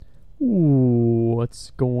What's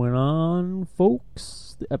going on,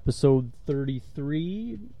 folks? Episode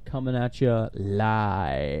 33 coming at you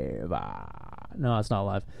live. No, it's not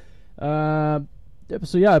live.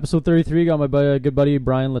 Episode 33. Got my good buddy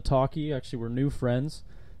Brian Lataki. Actually, we're new friends.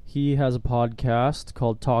 He has a podcast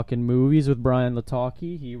called Talking Movies with Brian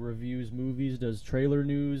Lataki. He reviews movies, does trailer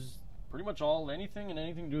news, pretty much anything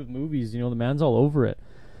to do with movies. You know, the man's all over it.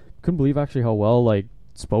 Couldn't believe actually how well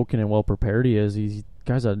spoken and well prepared he is. He's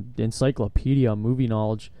guy's an encyclopedia on movie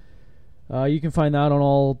knowledge. You can find that on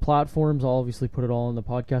all platforms. I'll obviously put it all in the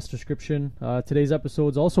podcast description. Today's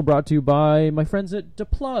episode is also brought to you by my friends at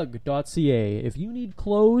deplug.ca. If you need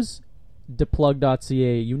clothes,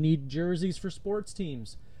 deplug.ca. You need jerseys for sports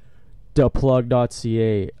teams,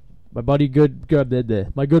 deplug.ca.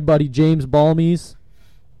 My good buddy James Balmies,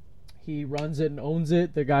 he runs it and owns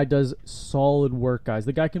it. The guy does solid work, guys.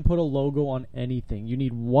 The guy can put a logo on anything. You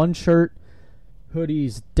need one shirt,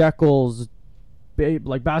 hoodies, decals,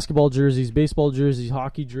 like basketball jerseys, baseball jerseys,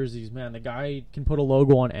 hockey jerseys. Man, the guy can put a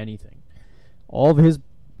logo on anything. All of his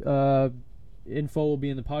info will be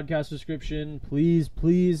in the podcast description.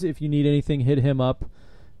 Please, if you need anything, hit him up.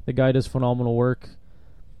 The guy does phenomenal work.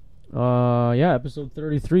 Episode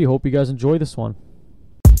 33. Hope you guys enjoy this one.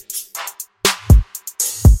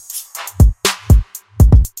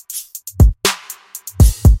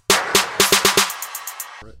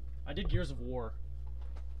 I did Gears of War,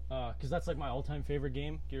 because that's like my all-time favorite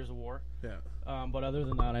game, Gears of War. Yeah. But other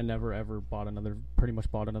than that, I never ever bought another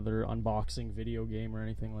unboxing video game or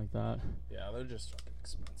anything like that. Yeah, they're just fucking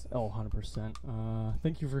expensive. Oh, 100%.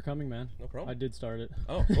 Thank you for coming, man. No problem. I did start it.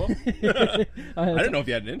 Oh, well. I didn't know if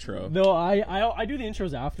you had an intro. No, I do the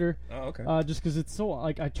intros after. Oh, okay. Just because it's so,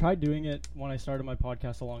 I tried doing it when I started my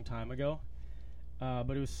podcast a long time ago.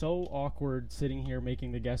 But it was so awkward sitting here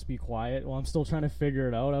making the guests be quiet while I'm still trying to figure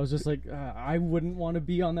it out. I was just like, I wouldn't want to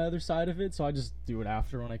be on the other side of it, so I just do it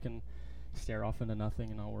after when I can stare off into nothing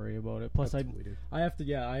and not worry about it. Plus, I have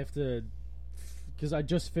to, because I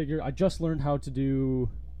just learned how to do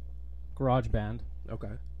GarageBand.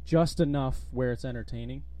 Okay. Just enough where it's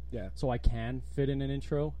entertaining. Yeah. So I can fit in an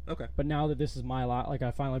intro. Okay. But now that this is my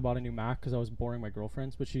I finally bought a new Mac because I was boring my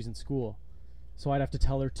girlfriend's, but she's in school. So I'd have to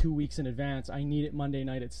tell her 2 weeks in advance, I need it Monday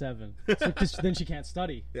night at 7. Because then she can't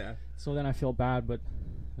study. Yeah. So then I feel bad, but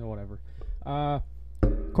whatever.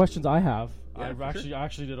 Questions I have. Yeah, I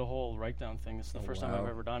actually did a whole write-down thing. This is the first time I've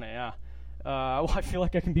ever done it, yeah. I feel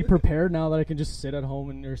like I can be prepared now that I can just sit at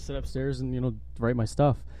home or sit upstairs and, write my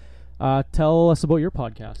stuff. Tell us about your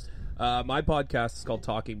podcast. My podcast is called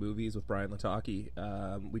Talking Movies with Brian Lataki.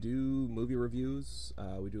 We do movie reviews.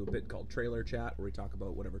 We do a bit called Trailer Chat where we talk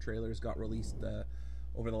about whatever trailers got released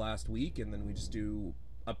over the last week, and then we just do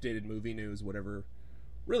updated movie news, whatever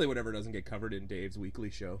doesn't get covered in Dave's weekly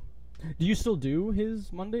show. Do you still do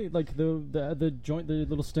his Monday, like the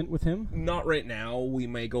little stint with him? Not right now. We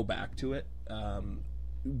may go back to it.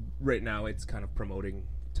 Right now, it's kind of promoting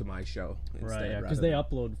to my show instead. Right, yeah, because they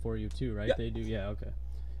upload for you too, right? Yeah. They do, yeah, okay.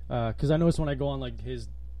 Because I noticed when I go on his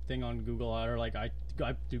thing on Google, or I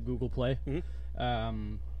do Google Play,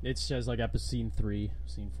 it says episode scene 3,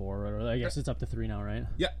 scene 4, or I guess it's up to 3 now, right?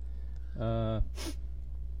 Yeah.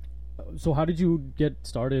 So how did you get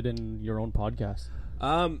started in your own podcast?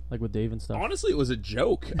 With Dave and stuff. Honestly, it was a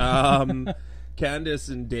joke. Candace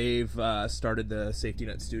and Dave started the Safety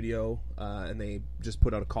Net Studio, and they just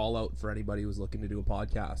put out a call out for anybody who was looking to do a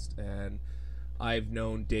podcast. And I've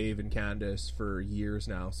known Dave and Candace for years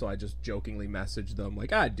now, so I just jokingly messaged them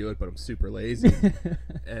I'd do it, but I'm super lazy.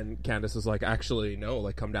 And Candace was like, actually,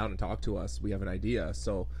 no, come down and talk to us. We have an idea.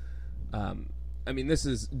 So, this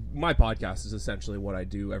is my podcast is essentially what I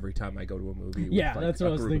do every time I go to a movie. Yeah, with, that's what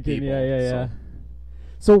I was thinking. People, Yeah.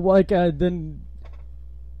 So then,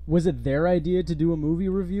 was it their idea to do a movie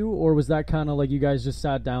review, or was that kind of you guys just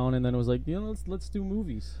sat down and then it was let's do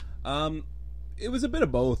movies? It was a bit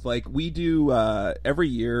of both. We do every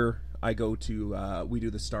year. I go to we do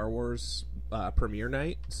the Star Wars premiere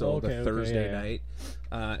night, so the Thursday night,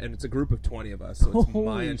 and it's a group of 20 of us. So it's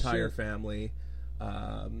my entire family,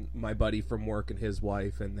 my buddy from work and his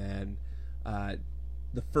wife, and then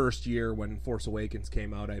the first year when Force Awakens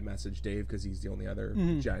came out, I messaged Dave because he's the only other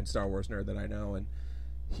giant Star Wars nerd that I know, and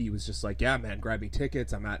he was just like, "Yeah, man, grab me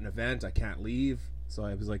tickets. I'm at an event. I can't leave." So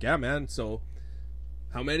I was like, "Yeah, man." So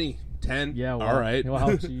how many? 10? Yeah. Wow. All right. Wow.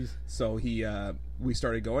 Jeez. So we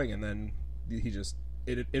started going, and then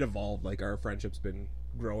it evolved. Our friendship's been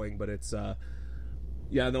growing, but it's it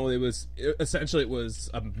was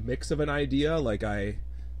a mix of an idea.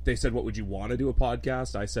 They said, what would you want to do a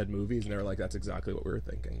podcast? I said movies, and they were like, that's exactly what we were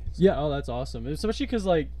thinking. So. Yeah, oh, that's awesome. Especially because,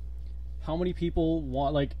 how many people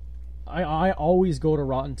want, I always go to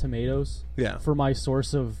Rotten Tomatoes for my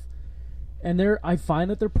source of, and I find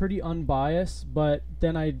that they're pretty unbiased, but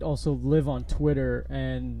then I also live on Twitter,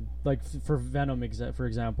 and like for Venom, for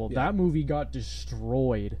example, that movie got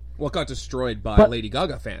destroyed. Well, it got destroyed by Lady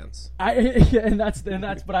Gaga fans. And that's,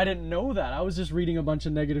 but I didn't know that. I was just reading a bunch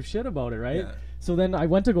of negative shit about it, right? Yeah. So then I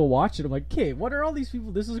went to go watch it. I'm like, okay, what are all these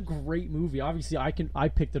people? This is a great movie. Obviously, I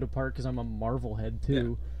picked it apart because I'm a Marvel head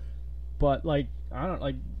too. Yeah. But like, I don't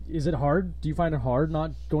like. Is it hard? Do you find it hard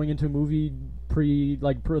not going into a movie per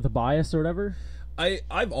the bias or whatever?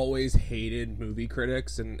 I've always hated movie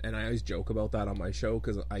critics, and I always joke about that on my show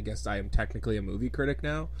because I guess I am technically a movie critic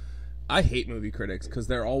now. I hate movie critics because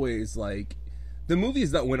they're always like, the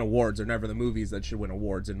movies that win awards are never the movies that should win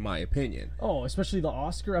awards, in my opinion. Oh, especially the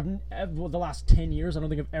Oscar. The last 10 years, I don't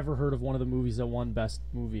think I've ever heard of one of the movies that won Best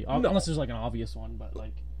Movie. No. Unless there's like an obvious one, but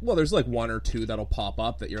like... Well, there's like one or two that'll pop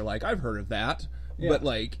up that you're like, I've heard of that. Yeah. But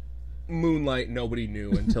like, Moonlight, nobody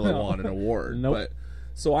knew until it won an award. Nope. But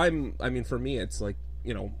so I mean, for me, it's like,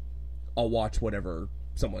 you know, I'll watch whatever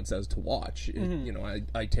someone says to watch. Mm-hmm. You know,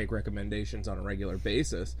 I take recommendations on a regular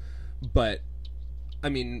basis. But I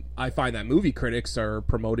mean, I find that movie critics are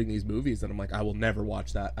promoting these movies, and I'm like, I will never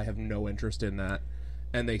watch that. I have no interest in that.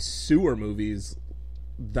 And they sewer movies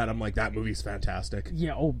that I'm like, that movie's fantastic.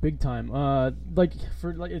 Yeah, big time.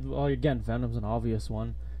 Again, Venom's an obvious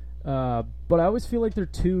one. But I always feel like they're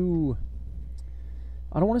too,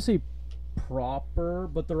 I don't want to say proper,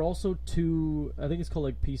 but they're also too, I think it's called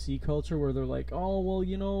like PC culture, where they're like, oh, well,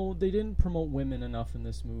 you know, they didn't promote women enough in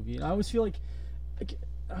this movie. And I always feel like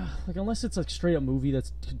unless it's a straight up movie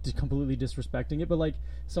that's completely disrespecting it, but like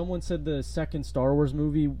someone said the second Star Wars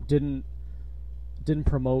movie didn't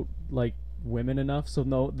promote like women enough, so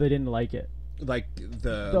no, they didn't like it. Like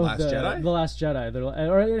the Last Jedi? The Last Jedi.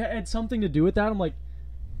 Or it had something to do with that. I'm like,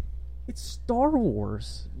 it's Star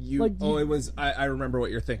Wars. It was. I remember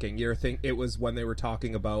what you're thinking. It was when they were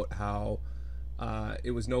talking about how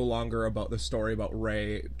it was no longer about the story about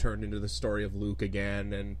Rey turned into the story of Luke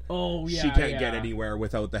again, and she can't get anywhere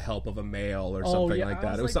without the help of a male or something like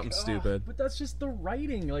that. It was something stupid. But that's just the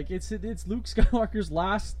writing. Like it's Luke Skywalker's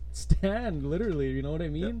last stand, literally. You know what I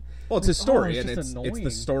mean? Yeah. Well, it's his story, and it's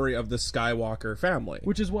the story of the Skywalker family.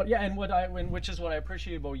 Which is what I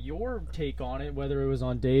appreciate about your take on it, whether it was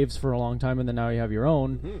on Dave's for a long time and then now you have your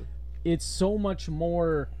own. Mm-hmm. It's so much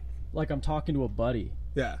more like I'm talking to a buddy.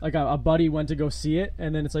 Yeah, like a buddy went to go see it,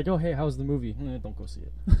 and then it's like, oh hey, how's the movie? Don't go see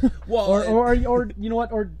it. Well, or you know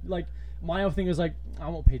what? Or like my thing is like, I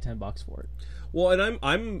won't pay $10 for it. Well,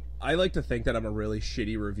 and I like to think that I'm a really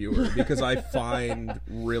shitty reviewer because I find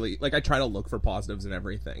really, like, I try to look for positives in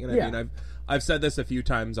everything. And I mean, I've said this a few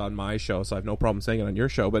times on my show, so I have no problem saying it on your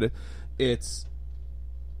show. But it's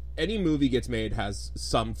any movie gets made has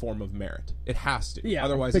some form of merit. It has to. Yeah,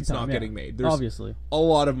 otherwise it's not getting made. There's obviously a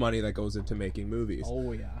lot of money that goes into making movies.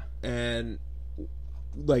 Oh yeah. And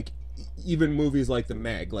like even movies like The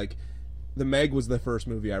Meg, like The Meg was the first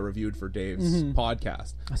movie I reviewed for Dave's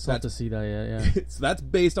podcast. I still have to see that yet. Yeah. So that's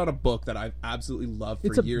based on a book that I've absolutely loved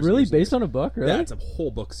for years. It's really based on a book, really? Yeah, it's a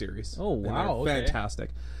whole book series. Oh wow, fantastic.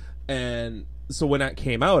 And so when that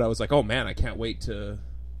came out, I was like, oh man, I can't wait to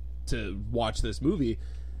watch this movie.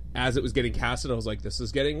 As it was getting casted, I was like, this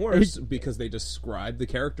is getting worse because they described the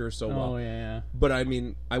characters so well. Oh, yeah. But, I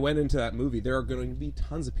mean, I went into that movie. There are going to be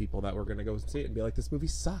tons of people that were going to go see it and be like, this movie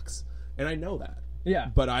sucks. And I know that. Yeah.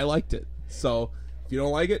 But I liked it. So, if you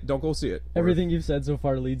don't like it, don't go see it. Everything you've said so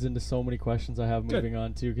far leads into so many questions I have moving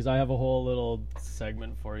on, too. Because I have a whole little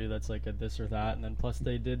segment for you that's like a this or that. And then plus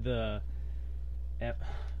they did the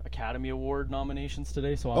Academy Award nominations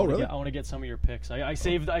today, so I want to get some of your picks. I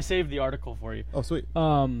saved the article for you. Oh, sweet.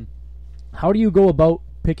 How do you go about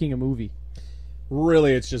picking a movie?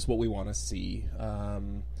 Really, it's just what we want to see.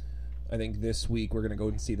 I think this week we're gonna go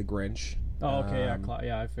and see The Grinch. Oh, okay,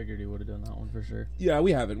 I figured you would have done that one for sure. Yeah,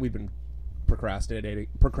 we haven't. We've been procrastinating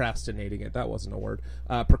it. That wasn't a word.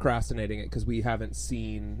 Procrastinating it because we haven't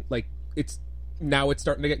seen it's. Now it's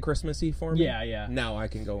starting to get Christmassy for me. Yeah. Now I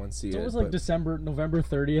can go and see it. So it was like November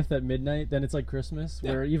 30th at midnight, then it's like Christmas,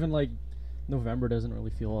 where even like November doesn't really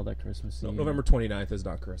feel all that Christmassy. No, November 29th is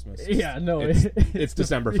not Christmas. It's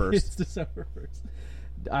December 1st. It's December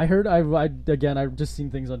 1st. I heard, I've just seen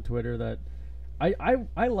things on Twitter that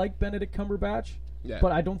I like Benedict Cumberbatch,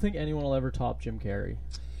 but I don't think anyone will ever top Jim Carrey.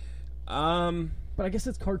 But I guess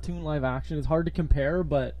it's cartoon live action. It's hard to compare,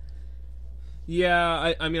 but...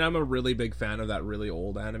 Yeah, I mean, I'm a really big fan of that really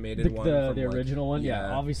old animated one. The original one?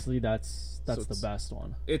 Yeah, obviously that's the best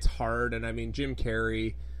one. It's hard, and I mean, Jim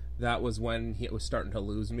Carrey, that was when it was starting to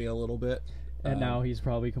lose me a little bit. And now he's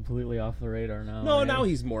probably completely off the radar now. No, right? now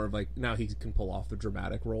he's more of like, now he can pull off the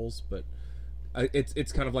dramatic roles, but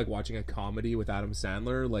it's kind of like watching a comedy with Adam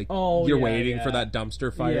Sandler. Like, you're waiting for that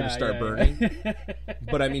dumpster fire to start burning.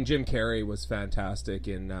 But I mean, Jim Carrey was fantastic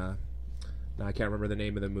in. Now I can't remember the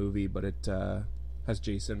name of the movie, but it has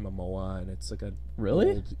Jason Momoa, and it's like a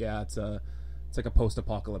really. It's like a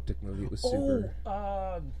post-apocalyptic movie. It was super.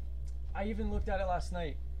 I even looked at it last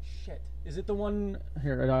night. Shit, is it the one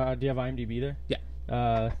here? Do you have IMDb there?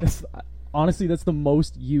 Yeah. Honestly, that's the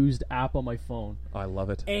most used app on my phone. Oh, I love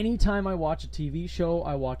it. Anytime I watch a TV show,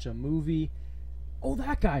 I watch a movie. Oh,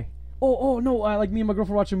 that guy. Oh no! Like me and my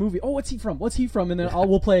girlfriend watch a movie. Oh, what's he from? What's he from? And then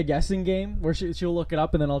we'll play a guessing game where she'll look it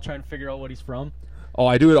up, and then I'll try and figure out what he's from. Oh,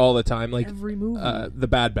 I do it all the time. Like every movie. The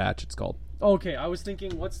Bad Batch, it's called. Okay, I was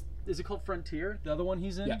thinking, is it called Frontier? The other one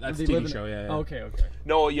he's in? Yeah, that's a TV show. Yeah. Okay.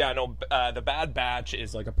 No. The Bad Batch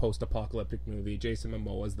is like a post-apocalyptic movie. Jason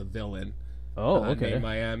Momoa is the villain. Oh, okay. Named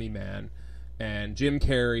Miami Man, and Jim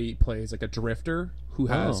Carrey plays like a drifter who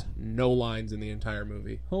has no lines in the entire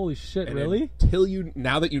movie. Holy shit! And really?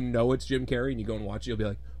 Now that you know it's Jim Carrey and you go and watch it, you'll be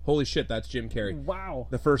like, "Holy shit, that's Jim Carrey!" Wow.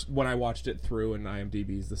 When I watched it through, and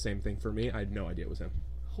IMDb is the same thing for me. I had no idea it was him.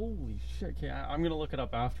 Holy shit! Okay, I'm gonna look it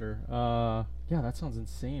up after. Yeah, that sounds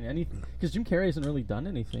insane. Because Jim Carrey hasn't really done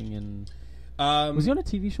anything in. Was he on a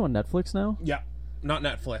TV show on Netflix now? Yeah, not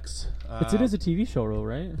Netflix. It is a TV show, though,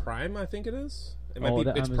 right? Prime, I think it is. It might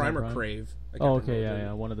be. It's Prime or Crave. Oh, okay,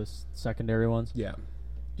 yeah, one of the secondary ones. Yeah.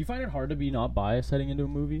 Do you find it hard to be not biased heading into a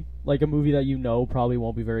movie? Like a movie that you know probably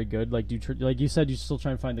won't be very good. Like like you said, you still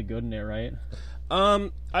try and find the good in it, right? I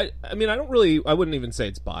mean, I wouldn't even say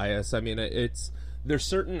it's bias. I mean, there's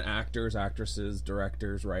certain actors, actresses,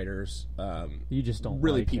 directors, writers. You just don't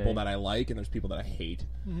really people that I like, and there's people that I hate.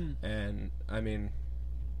 Mm-hmm. And I mean,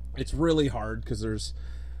 it's really hard because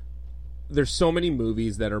there's so many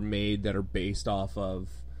movies that are made that are based off of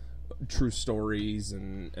true stories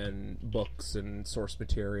and books and source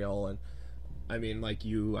material. And I mean, like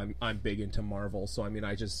I'm big into Marvel, so I mean,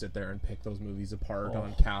 I just sit there and pick those movies apart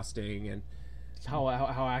on casting and how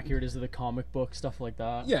accurate is the comic book stuff like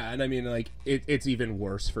that. Yeah, and I mean, like it's even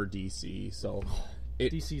worse for DC. So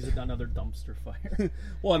DC's another dumpster fire.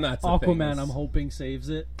 Well, and that's Aquaman. I'm hoping saves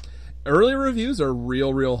it. Early reviews are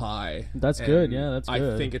real high. That's good. Yeah, that's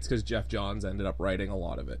good. I think it's because Jeff Johns ended up writing a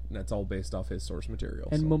lot of it, and that's all based off his source material.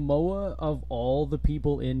 And Momoa, of all the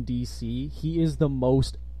people in DC, he is the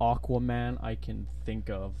most Aquaman I can think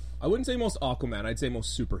of. I wouldn't say most Aquaman. I'd say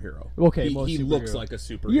most superhero. Okay, he looks like a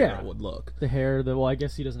superhero would look. The hair, well, I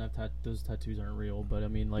guess he doesn't have those tattoos aren't real, but I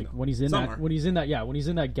mean, like when he's in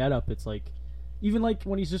that getup, it's like. Even like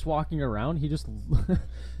when he's just walking around, he's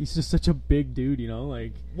just such a big dude, you know.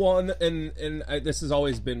 Like, well, and this has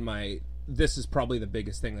always been this is probably the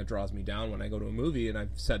biggest thing that draws me down when I go to a movie, and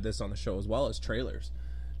I've said this on the show as well, is trailers.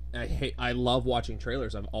 I love watching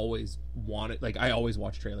trailers. I've always wanted, like, I always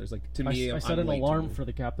watch trailers. Like, to me, I set an alarm for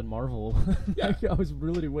the Captain Marvel. Yeah, I was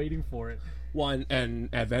really waiting for it. Well, and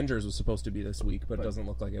Avengers was supposed to be this week, but it doesn't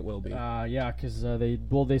look like it will be. Yeah, because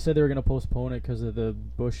they said they were going to postpone it because of the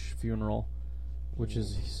Bush funeral. Which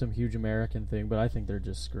is some huge American thing, but I think they're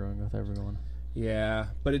just screwing with everyone. Yeah,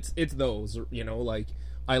 but it's those, you know, like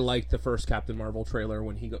I liked the first Captain Marvel trailer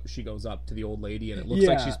when she goes up to the old lady and it looks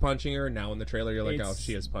like she's punching her. And now in the trailer you're like, oh,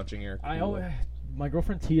 she is punching her. Cool. My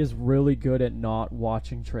girlfriend T is really good at not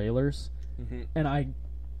watching trailers, and I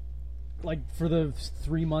like for the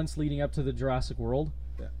 3 months leading up to the Jurassic World,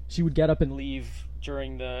 she would get up and leave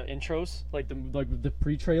during the intros, like the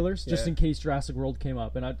pre-trailers, just in case Jurassic World came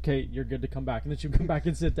up, and okay, you're good to come back, and then she'd come back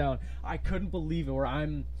and sit down. I couldn't believe it, where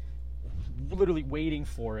I'm literally waiting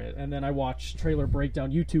for it, and then I watch trailer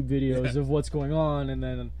breakdown YouTube videos of what's going on, and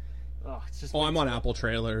then it's just. I'm on Apple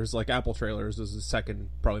Trailers. Like Apple Trailers is the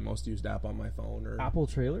second probably most used app on my phone. Or Apple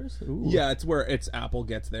Trailers? Ooh. Yeah, it's where Apple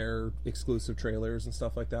gets their exclusive trailers and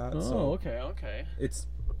stuff like that. Oh, okay. It's.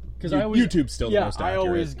 Because YouTube's still the most accurate. I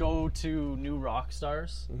always go to New Rock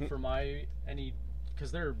Stars for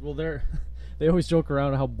because they always joke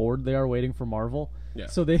around how bored they are waiting for Marvel. Yeah.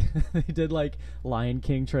 So they did like Lion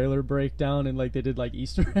King trailer breakdown, and like they did like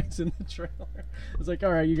Easter eggs in the trailer. It's like,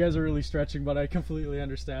 all right, you guys are really stretching, but I completely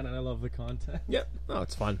understand and I love the content. Yep. No,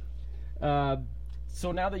 it's fun.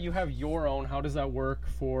 So now that you have your own, how does that work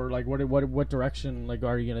for like what direction? Like,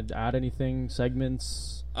 are you gonna add anything,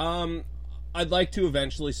 segments? I'd like to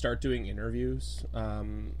eventually start doing interviews.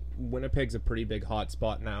 Winnipeg's a pretty big hot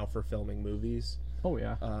spot now for filming movies. Oh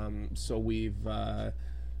yeah. So we've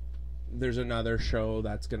there's another show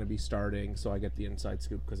that's going to be starting, so I get the inside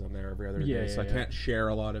scoop because I'm there every other day. So I can't share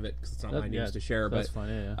a lot of it because it's not my news to share. That's but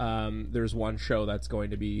fine, there's one show that's going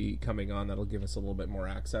to be coming on that'll give us a little bit more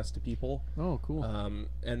access to people. Oh, cool.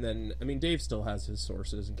 And then, I mean, Dave still has his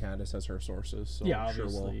sources, and Candace has her sources. So yeah, I'm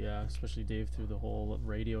obviously, especially Dave through the whole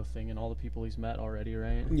radio thing and all the people he's met already,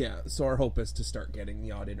 right? Yeah, so our hope is to start getting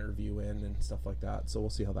the odd interview in and stuff like that. So we'll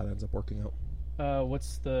see how that ends up working out.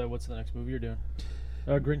 What's the next movie you're doing?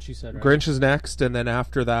 Grinch, you said, right? Grinch is next, and then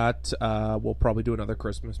after that, we'll probably do another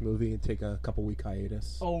Christmas movie and take a couple-week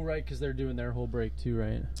hiatus. Oh, right, because they're doing their whole break too,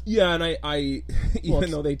 right? Yeah, and I even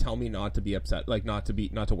though they tell me not to be upset, like not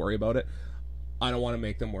to worry about it, I don't want to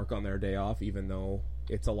make them work on their day off, even though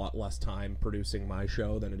it's a lot less time producing my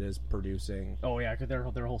show than it is producing. Oh yeah, because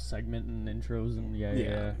their whole segment and intros and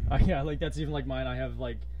yeah, like that's even like mine. I have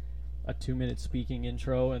like a 2-minute speaking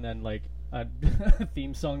intro and then like a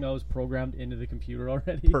theme song that was programmed into the computer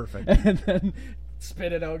already. Perfect. And then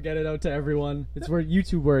spit it out, get it out to everyone. It's where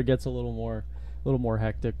YouTube where it gets a little more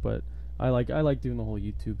hectic, but I like doing the whole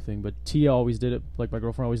YouTube thing. But Tia always did it, like my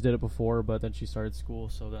girlfriend always did it before, but then she started school,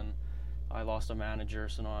 so then I lost a manager,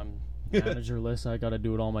 so now I'm managerless. I got to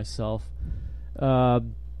do it all myself.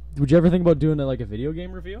 Would you ever think about doing like a video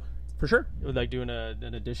game review? For sure. Like doing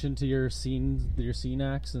an addition to your scene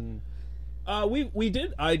acts and. We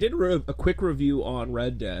did. I did a quick review on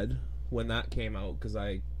Red Dead when that came out because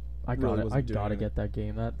I gotta get that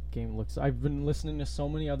game. That game looks. I've been listening to so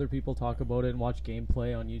many other people talk about it and watch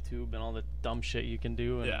gameplay on YouTube and all the dumb shit you can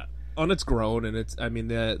do. And yeah. And it's grown, and it's. I mean,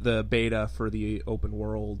 the beta for the open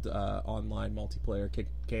world online multiplayer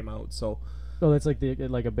came out. So. Oh, that's like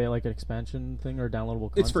like an expansion thing or downloadable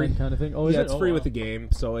content it's free. Kind of thing. Oh, yeah, it's free with the game.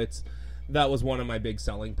 So it's. That was one of my big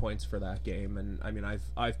selling points for that game, and I mean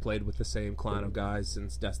I've played with the same clan of guys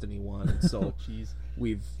since Destiny 1, so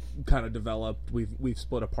we've kind of developed. We've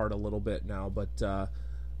split apart a little bit now, but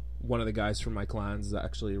one of the guys from my clans is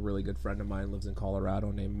actually a really good friend of mine. Lives in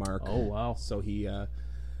Colorado, named Mark. Oh wow! So he, I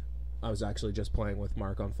was actually just playing with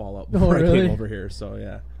Mark on Fallout before I came over here. So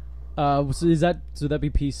yeah. So should that be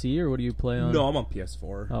PC or what do you play on? No, I'm on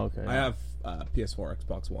PS4. Oh, okay. I have PS4,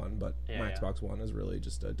 Xbox One, but my Xbox One is really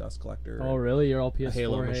just a dust collector. Oh, really? You're all PS4, a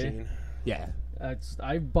Halo machine. Yeah.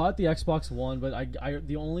 I bought the Xbox One, but I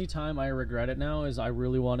the only time I regret it now is I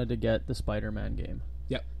really wanted to get the Spider-Man game.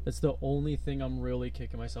 Yep. That's the only thing I'm really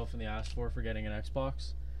kicking myself in the ass for getting an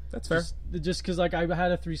Xbox. That's fair. Just because like I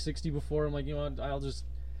had a 360 before, I'm like, you know what, I'll just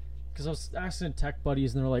because I was asking tech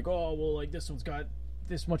buddies and they're like, oh well, like this one's got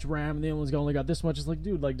this much RAM and the other one's only got this much. It's like,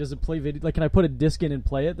 dude, like does it play video? Like, can I put a disc in and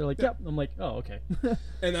play it? They're like, yep. I'm like, oh, okay.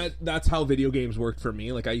 And that's how video games worked for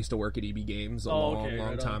me. Like I used to work at EB Games a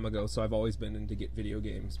long time ago, so I've always been into get video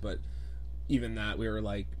games. But even that, we were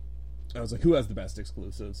like, I was like, who has the best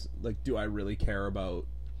exclusives? Like, do I really care about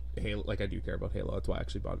Halo? Like, I do care about Halo. That's why I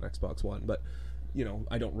actually bought an Xbox One. But you know,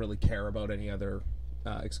 I don't really care about any other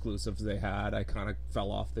exclusives they had. I kind of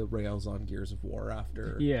fell off the rails on Gears of War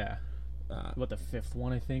after. Yeah. What, the fifth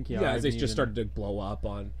one, I think? Yeah, as they just started to blow up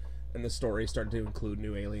on, and the story started to include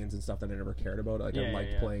new aliens and stuff that I never cared about. Like, I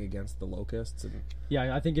liked playing against the Locusts. And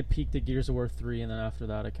yeah, I think it peaked at Gears of War 3, and then after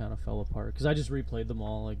that it kind of fell apart. Because I just replayed them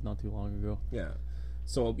all, like, not too long ago. Yeah.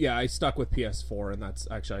 So, yeah, I stuck with PS4, and that's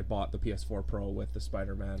actually, I bought the PS4 Pro with the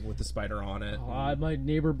Spider-Man, with the Spider on it. My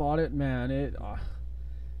neighbor bought it, man.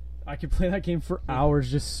 I could play that game for hours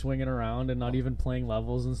just swinging around and not even playing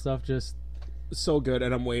levels and stuff, just... So good,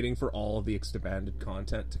 and I'm waiting for all of the expanded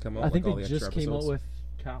content to come out. I think all they the just extra came episodes. out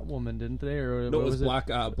with Catwoman, didn't they? Or no, it was Black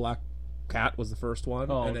Cat was the first one,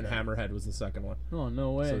 and then Hammerhead was the second one. Oh,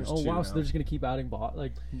 no way! So wow, so they're just gonna keep adding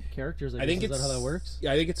characters. I think is that how that works?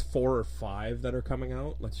 Yeah, I think it's 4 or 5 that are coming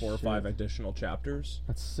out, like 4 or 5 additional chapters.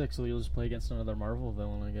 That's sick. So you'll just play against another Marvel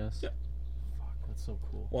villain, I guess. Yeah. That's so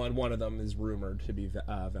cool. Well, and one of them is rumored to be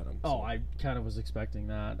Venom. Oh, so. I kind of was expecting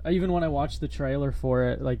that. Even when I watched the trailer for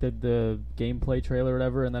it, like the gameplay trailer or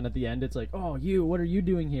whatever, and then at the end it's like, oh, what are you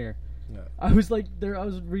doing here? Yeah. I was like, I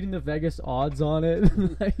was reading the Vegas odds on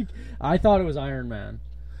it. Like, I thought it was Iron Man.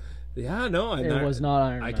 Yeah, no. It was not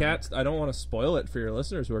Iron Man. I don't want to spoil it for your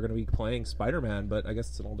listeners who are going to be playing Spider-Man, but I guess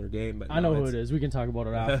it's an older game. But I know who it is. We can talk about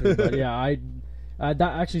it after. But yeah,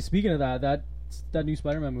 actually, speaking of that new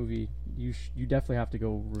Spider-Man movie, you definitely have to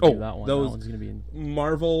go review that one. That one's going to be in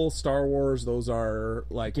Marvel, Star Wars. Those are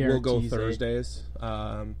like we'll go Thursdays.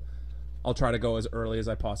 I'll try to go as early as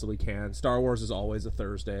I possibly can. Star Wars is always a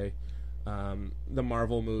Thursday. The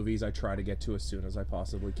Marvel movies I try to get to as soon as I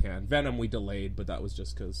possibly can. Venom we delayed, but that was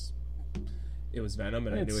just because it was Venom,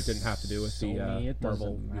 and I knew it didn't have to do with the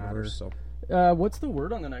Marvel universe. So, what's the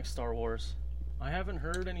word on the next Star Wars? I haven't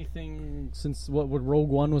heard anything since what Rogue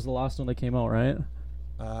One was the last one that came out, right?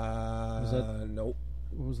 Nope.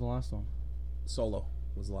 What was the last one? Solo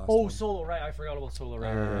was the last one. Oh, Solo, right. I forgot about Solo,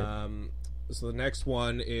 right. So the next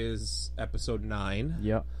one is episode 9.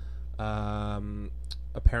 Yeah.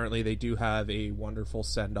 Apparently they do have a wonderful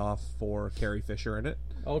send-off for Carrie Fisher in it.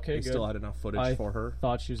 Okay, they good. still had enough footage for her.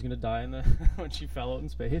 Thought she was going to die in the when she fell out in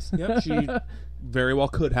space. Yep, she very well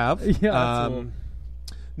could have. Yeah,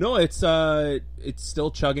 no, it's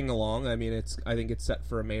still chugging along. I mean, I think it's set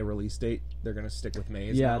for a May release date. They're going to stick with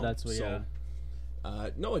May. Yeah, now, that's what. so, yeah.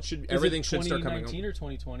 No, it should. Everything should start coming. 2019 or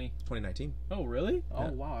 2020? 2019. Oh, really? Yeah.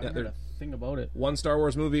 Oh, wow! I heard a thing about it. One Star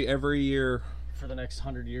Wars movie every year for the next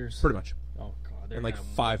 100 years. Pretty much. Oh God! And like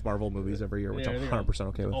 5 Marvel movies every year, which I'm 100%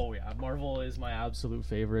 okay with. Oh yeah, Marvel is my absolute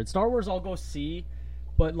favorite. Star Wars I'll go see,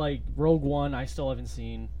 but like Rogue One I still haven't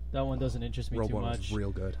seen. That one doesn't interest me Rogue too One much. Was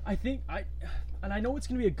real good. I think and I know it's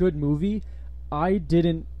gonna be a good movie. I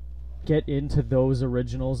didn't get into those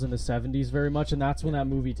originals in the 70s very much, and that's when that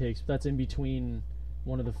movie takes. That's in between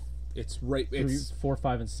one of the. It's right. 4,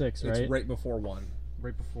 5, and 6, right? It's right before 1.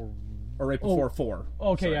 Right before. Or right before 4.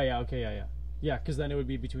 Okay, sorry. Yeah. Yeah, because then it would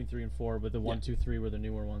be between 3 and 4, but the 1, 2, 3 were the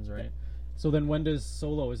newer ones, right? Yeah. So then when does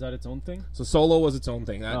Solo, is that its own thing? So Solo was its own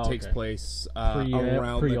thing. That takes place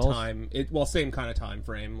around the time. Same kind of time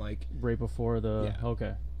frame. Like right before the... Yeah.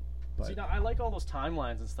 Okay. But, see, now, I like all those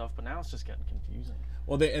timelines and stuff, but now it's just getting confusing.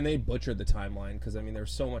 Well, they butchered the timeline because, I mean,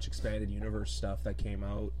 there's so much expanded universe stuff that came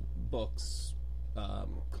out. Books,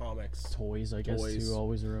 comics. Toys, I guess, too.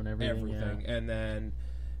 Always ruin everything. Yeah. And then...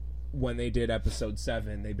 when they did episode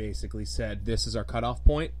 7, they basically said, this is our cutoff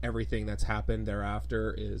point. Everything that's happened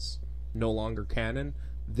thereafter is no longer canon.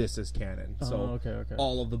 This is canon. So okay.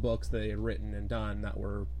 all of the books they had written and done that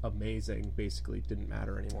were amazing basically didn't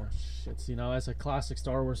matter anymore. Shit, so, as a classic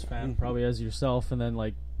Star Wars fan, probably as yourself, and then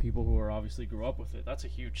like people who are obviously grew up with it, that's a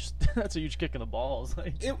huge kick in the balls.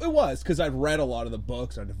 Like it was, because I've read a lot of the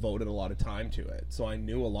books. I devoted a lot of time to it. So I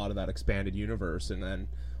knew a lot of that expanded universe, and then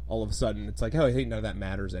all of a sudden, it's like, oh, I think none of that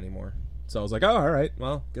matters anymore. So I was like, oh, all right,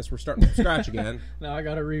 well, guess we're starting from scratch again. Now I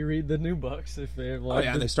got to reread the new books if they have.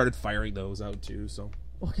 They started firing those out too. So,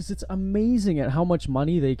 because it's amazing at how much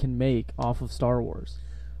money they can make off of Star Wars,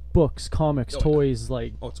 books, comics, toys. Yeah.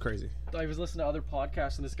 Like, it's crazy. I was listening to other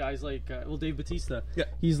podcasts, and this guy's like, Dave Bautista. Yeah,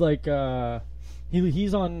 he's like,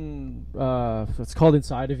 he's on. It's called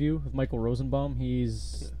Inside of You with Michael Rosenbaum.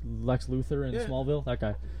 He's Lex Luthor in Smallville. That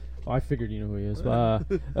guy. Oh, I figured you know who he is. But,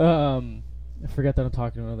 I forget that I'm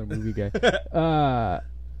talking to another movie guy.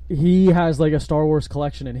 He has like a Star Wars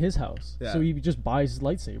collection in his house. Yeah. So he just buys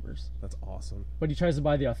lightsabers. That's awesome. But he tries to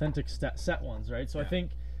buy the authentic set ones, right? So I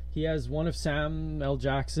think he has one of Sam L.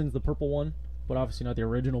 Jackson's, the purple one, but obviously not the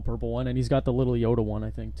original purple one. And he's got the little Yoda one,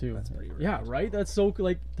 I think, too. That's pretty rare. Yeah, right? That's so,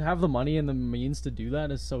 like, to have the money and the means to do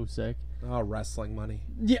that is so sick. Oh, wrestling money.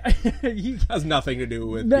 Yeah. He has nothing to do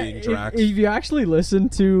with being Drax. If you actually listen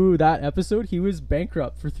to that episode, he was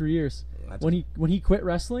bankrupt for 3 years. When he quit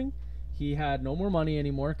wrestling, he had no more money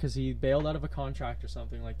anymore because he bailed out of a contract or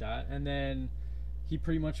something like that. And then he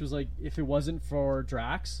pretty much was like, if it wasn't for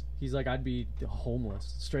Drax, he's like, I'd be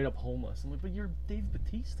homeless, straight up homeless. I'm like, but you're Dave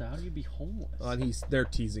Bautista. How do you be homeless? And they're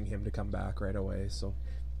teasing him to come back right away. So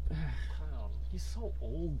he's so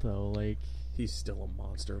old though. Like he's still a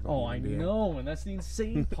monster. I know, and that's the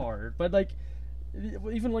insane part. But like,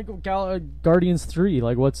 even like Guardians 3,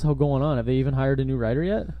 like what's going on? Have they even hired a new writer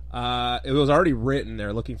yet? It was already written.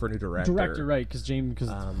 They're looking for a new director. Right? Because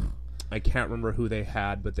I can't remember who they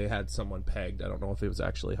had, but they had someone pegged. I don't know if it was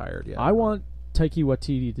actually hired yet. I want Taika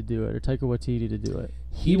Waititi to do it.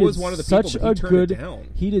 He was one of the people, but he turned it down.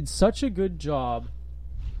 He did such a good job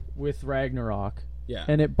with Ragnarok. Yeah.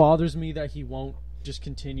 And it bothers me that he won't just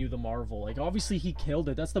continue the Marvel. Like, obviously he killed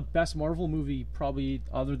it. That's the best Marvel movie probably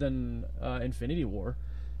other than Infinity War.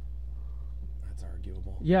 That's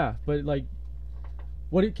arguable. Yeah, but like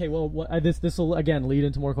this will again lead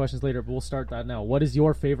into more questions later, but we'll start that now. What is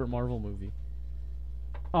your favorite Marvel movie?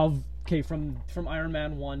 From Iron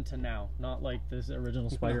Man 1 to now, not like this original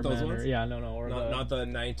Spider-Man or not the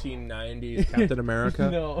 1990s Captain America.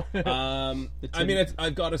 No. I mean,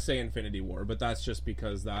 I've got to say Infinity War, but that's just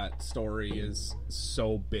because that story is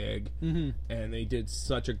so big, and they did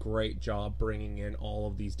such a great job bringing in all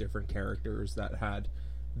of these different characters that had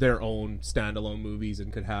their own standalone movies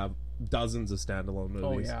and could have dozens of standalone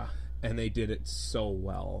movies. Oh yeah. And they did it so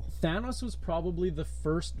well. Thanos was probably the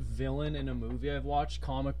first villain in a movie I've watched,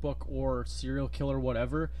 comic book or serial killer,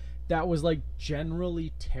 whatever, that was like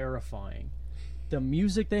generally terrifying. The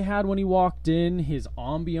music they had when he walked in, his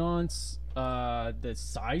ambiance, the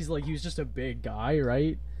size, like he was just a big guy,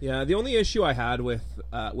 right? Yeah, the only issue I had with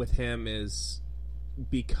him is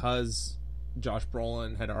because Josh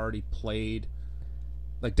Brolin had already played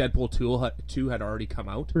like Deadpool 2 had already come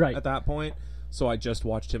out at that point, so I just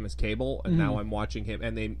watched him as Cable, and now I'm watching him,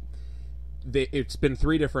 and it's been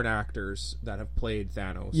 3 different actors that have played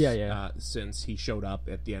Thanos since he showed up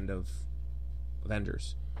at the end of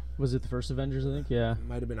Avengers. Was it the first Avengers, I think? Yeah. It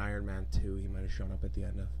might have been Iron Man 2 he might have shown up at the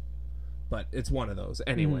end of. But it's one of those.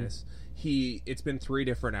 Anyways, it's been 3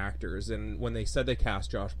 different actors, and when they said they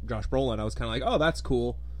cast Josh Brolin, I was kind of like, oh, that's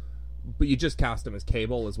cool. But you just cast him as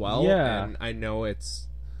Cable as well. Yeah. And I know it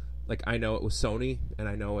was Sony, and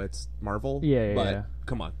I know it's Marvel. But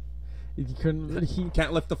come on. He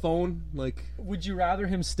can't lift the phone. Like, would you rather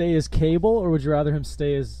him stay as Cable, or would you rather him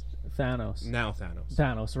stay as Thanos? Now Thanos.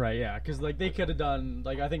 Thanos, right? Yeah, because like they could have done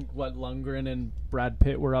I think Lundgren and Brad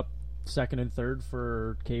Pitt were up 2nd and 3rd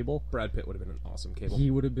for Cable. Brad Pitt would have been an awesome Cable. He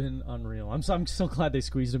would have been unreal. I'm so glad they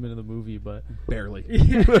squeezed him into the movie, but barely.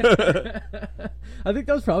 I think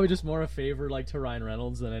that was probably just more a favor to Ryan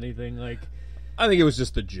Reynolds than anything. I think it was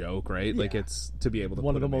just a joke, right? Yeah. It's to be able to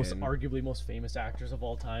one put of the arguably most famous actors of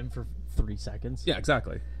all time for 3 seconds. Yeah,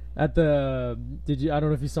 exactly. At I don't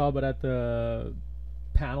know if you saw, but at the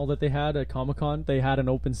panel that they had at Comic-Con, they had an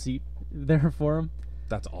open seat there for him.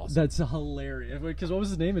 That's awesome. That's hilarious. Because what was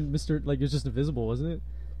his name? And Mr. it was just Invisible, wasn't it?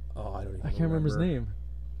 Oh, I don't even. I can't remember his name.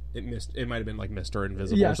 It might have been Mr.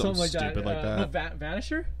 Invisible. Yeah, or something like stupid that.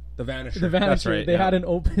 Vanisher. The Vanisher. That's right. They had an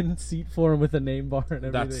open seat for him with a name bar and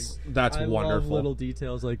everything. That's I wonderful. Love little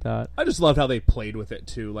details like that. I just loved how they played with it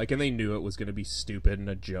too. And they knew it was going to be stupid and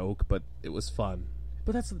a joke, but it was fun.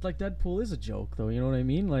 But that's Deadpool is a joke, though. You know what I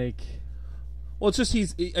mean? Well, it's just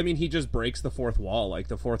he just breaks the 4th wall.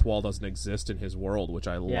 The 4th wall doesn't exist in his world, which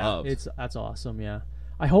I love. That's awesome. Yeah,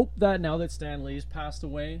 I hope that now that Stan Lee's passed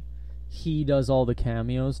away, he does all the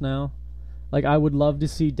cameos now. I would love to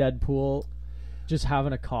see Deadpool just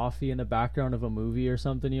having a coffee in the background of a movie or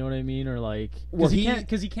something. You know what I mean? Or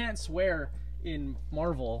because he can't swear in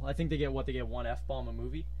Marvel. I think they get 1 F-bomb a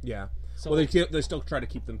movie. Yeah. So they still try to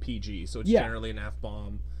keep them PG. So it's generally an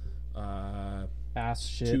F-bomb. Ass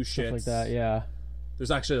shit, 2 stuff shits. Like that, yeah.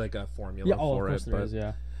 There's actually a formula for it. There is,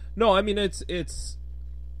 yeah. No, I mean it's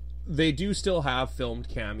they do still have filmed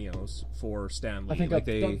cameos for Stan Lee. I think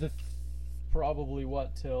probably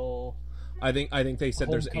till. I think they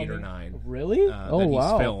said there's 8 or 9. Really? That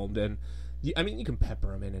he's filmed, and I mean you can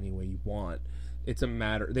pepper them in any way you want. It's a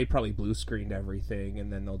matter. They probably blue screened everything,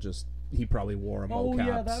 and then he probably wore a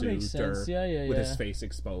mocap suit with his face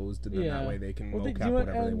exposed, and then that way they can mocap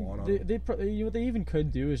whatever they want on him. What they even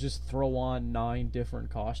could do is just throw on 9 different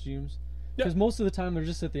costumes. Because most of the time they're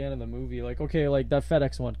just at the end of the movie, that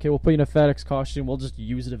FedEx one. Okay, we'll put you in a FedEx costume. We'll just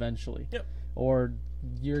use it eventually. Yep. Or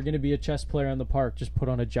you're going to be a chess player in the park. Just put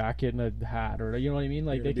on a jacket and a hat, or you know what I mean?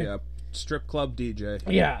 They can be a strip club DJ.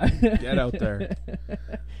 Yeah. Get out there.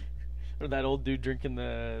 Or that old dude drinking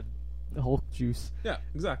the Hulk juice. Yeah,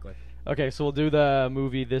 exactly. Okay, so we'll do the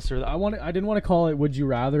movie this or that. I didn't want to call it Would You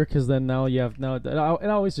Rather, because then it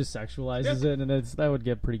always just sexualizes it, and that would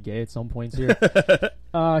get pretty gay at some points here.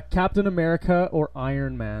 Captain America or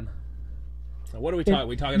Iron Man? Now, what are we talking? Are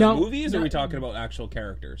we talking about movies, or are we talking about actual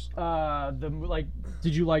characters?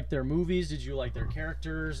 Did you like their movies? Did you like their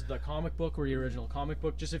characters? The comic book or the original comic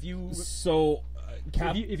book? Just if you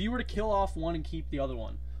if you were to kill off one and keep the other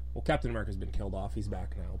one. Well, Captain America's been killed off. He's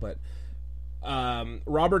back now. But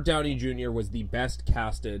Robert Downey Jr. was the best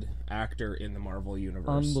casted actor in the Marvel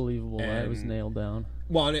Universe. Unbelievable. That was nailed down.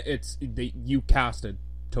 Well, you casted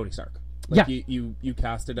Tony Stark. You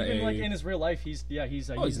casted in his real life, he's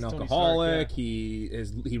an alcoholic. Stark,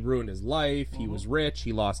 he ruined his life. He was rich.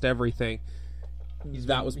 He lost everything.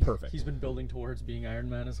 That was perfect. He's been building towards being Iron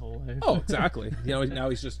Man his whole life. Oh, exactly. Now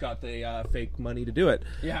he's just got the fake money to do it.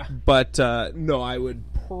 Yeah. But no, I would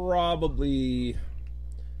probably.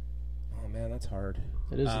 Oh man, that's hard.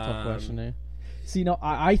 It is a tough question, eh? See, no,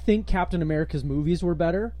 I think Captain America's movies were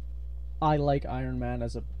better. I like Iron Man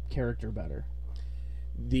as a character better.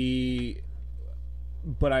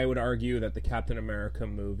 But I would argue that the Captain America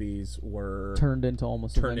movies were turned into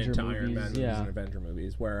Iron Man movies and Avenger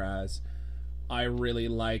movies, whereas I really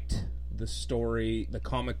liked the story, the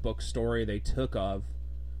comic book story they took of,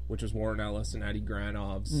 which was Warren Ellis and Eddie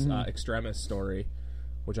Granov's Extremis story,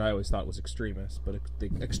 which I always thought was Extremis, but the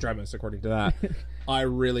Extremis, according to that. I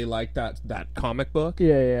really liked that comic book.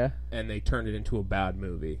 Yeah. And they turned it into a bad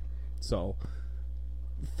movie. So,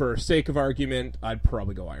 for sake of argument, I'd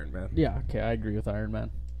probably go Iron Man. Yeah, okay, I agree with Iron Man.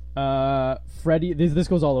 Freddy, this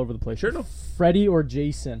goes all over the place. Sure, no. Freddy or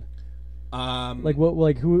Jason?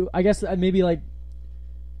 Who? I guess maybe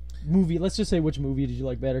movie. Let's just say which movie did you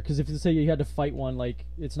like better? Because if you say you had to fight one,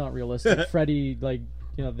 it's not realistic. Freddy, they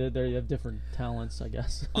have different talents, I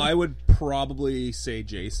guess. I would probably say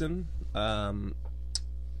Jason.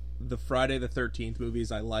 the Friday the 13th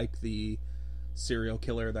movies, I like the serial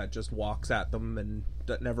killer that just walks at them and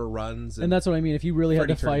that never runs. And that's what I mean. If you really had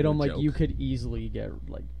to Freddy fight turned him, into a like, you joke. could easily get,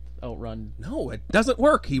 like, outrun. No, it doesn't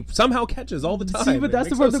work. He somehow catches all the time. See, but It that's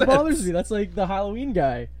the makes part no that bothers sense. me. That's like the Halloween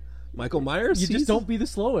guy. Michael Myers? You just don't be the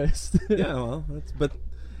slowest. Yeah, well, but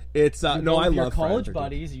it's... You no, go I with your love college Friday the 13th.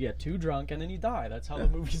 buddies, you get too drunk, and then you die. That's how the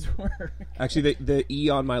movies work. Actually, the E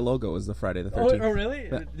on my logo is the Friday the Oh, 13th. really?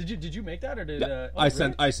 Yeah. Did you make that, or did... Yeah.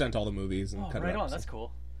 oh, I sent all the movies and Oh, cut right it up. on. That's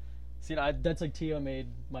cool. See, that's like Tia made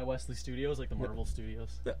my Wesley Studios, like the Marvel Studios.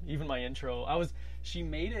 Yeah. Even my intro, she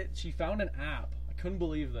made it. She found an app. I couldn't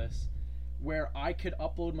believe this, where I could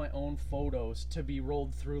upload my own photos to be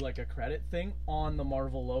rolled through like a credit thing on the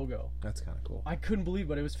Marvel logo. That's kind of cool. I couldn't believe,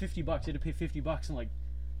 but it was $50. You had to pay $50, and like,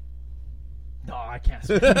 no, I can't.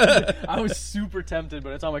 Spend it. I was super tempted,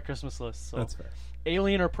 but it's on my Christmas list. So. That's fair.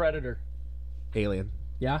 Alien or Predator? Alien.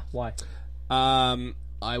 Yeah. Why?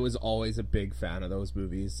 I was always a big fan of those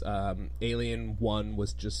movies. Alien 1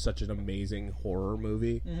 was just such an amazing horror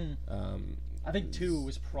movie. I think 2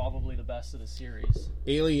 was probably the best of the series.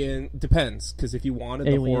 Alien depends, because if you wanted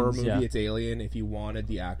the horror Aliens, movie, yeah. it's Alien. If you wanted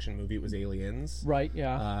the action movie, it was Aliens. Right,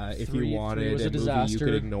 yeah. If 3 you wanted was a a movie disaster. you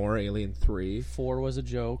could ignore, Alien 3. 4 was a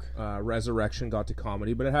joke. Resurrection got to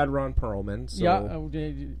comedy, but it had Ron Perlman. So, Yeah,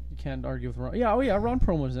 you can't argue with Ron. Yeah, Ron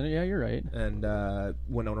Perlman was in it. Yeah, you're right. and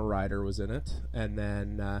Winona Ryder was in it. And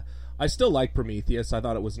then I still like Prometheus. I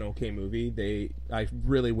thought it was an okay movie. I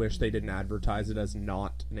really wish they didn't advertise it as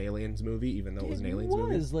not an Aliens movie, even though it was an Aliens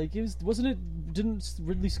movie. Wasn't it? Didn't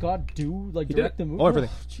Ridley Scott direct the movie? Oh, everything.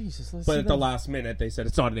 Jesus, let's But see at the that. last minute, they said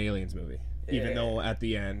it's not an Aliens movie, even though at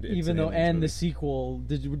the end, it's an Aliens movie. the sequel.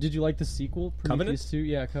 Did you like the sequel? Covenant? Prometheus 2?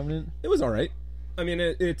 Yeah, Covenant. It was all right. I mean,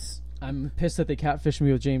 it's I'm pissed that they catfished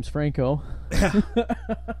me with James Franco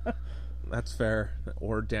that's fair.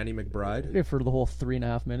 Or Danny McBride. for the whole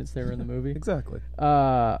 3.5 minutes they were in the movie. Exactly.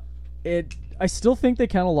 I still think they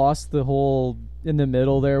kind of lost the whole in the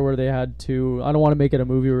middle there where they had two. I don't want to make it a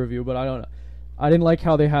movie review, but I didn't like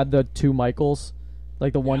how they had the two Michaels.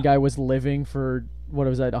 Like the one guy was living for what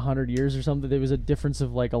was that, 100 years or something. There was a difference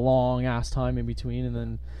of like a long ass time in between, and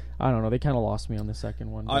then I don't know. They kind of lost me on the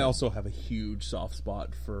second one. I also have a huge soft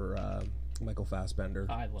spot for Michael Fassbender.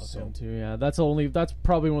 I love him too. Yeah, that's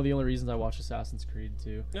probably one of the only reasons I watched Assassin's Creed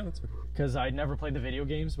too. Yeah, that's fair. Because I never played the video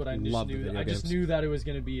games, but I just knew that it was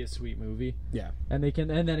going to be a sweet movie. Yeah, and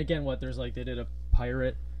then again, there's like they did a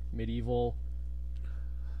pirate, medieval.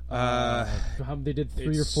 They did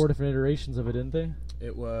 3 or 4 different iterations of it, didn't they?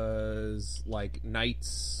 It was like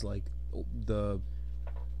knights, like the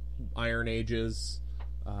Iron Ages.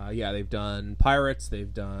 They've done pirates.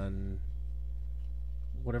 They've done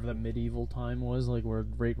whatever that medieval time was, like we're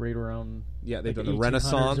right around. Yeah, they've like done the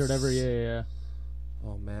Renaissance or whatever. Yeah.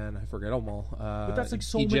 Oh man, I forget them all. But that's like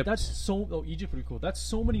so Egypt. Egypt would be cool. That's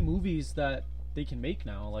so many movies that they can make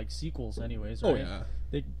now, like sequels, anyways. Right? Oh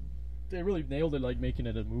yeah, they really nailed it, like making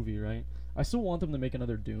it a movie, right? I still want them to make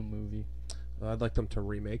another Doom movie. I'd like them to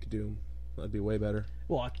remake Doom. That'd be way better.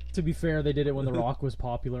 Well, to be fair, they did it when The Rock was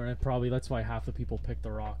popular, and that's why half the people picked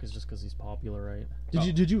The Rock is just because he's popular, right?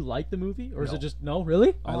 Did you like the movie, or is it just no?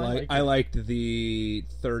 Really? I liked the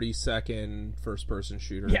 30-second first-person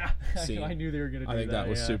shooter. Yeah, scene. I knew they were gonna do that. I think that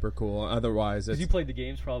was super cool. Otherwise, because you played the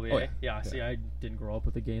games, probably. Oh, eh? Yeah. See, I didn't grow up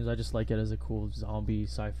with the games. I just like it as a cool zombie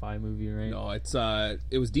sci-fi movie, right? No,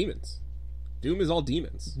 it was demons. Doom is all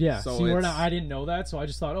demons. Yeah, so I didn't know that, so I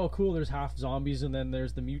just thought, oh, cool, there's half zombies, and then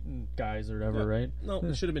there's the mutant guys or whatever, right? No,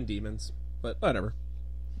 it should have been demons, but whatever.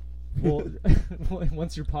 Well,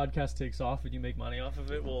 once your podcast takes off and you make money off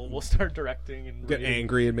of it, we'll start directing and get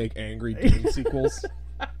angry and make angry Doom sequels.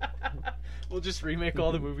 We'll just remake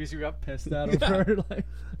all the movies you got pissed at over. Like,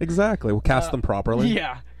 exactly, we'll cast them properly.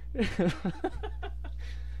 Yeah.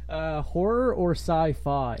 Horror or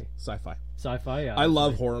sci-fi? Sci-fi. Sci-fi, yeah. I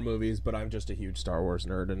love horror movies, but I'm just a huge Star Wars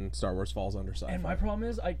nerd, and Star Wars falls under sci-fi. And my problem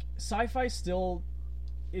is, sci-fi still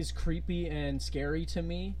is creepy and scary to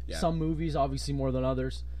me. Yeah. Some movies, obviously, more than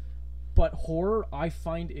others. But horror, I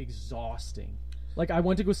find exhausting. Like, I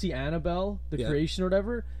went to go see Annabelle, the creation or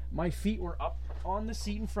whatever. My feet were up on the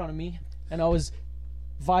seat in front of me, and I was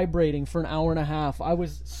vibrating for an hour and a half. I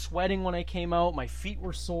was sweating when I came out. My feet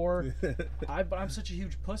were sore. But I'm such a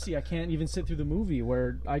huge pussy. I can't even sit through the movie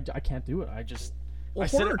where I can't do it. I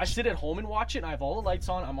sit at home and watch it, and I have all the lights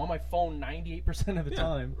on. I'm on my phone 98% of the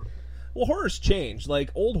time. Well, horror's changed.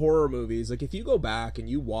 Like, old horror movies, like, if you go back and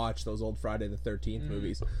you watch those old Friday the 13th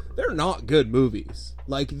movies, they're not good movies.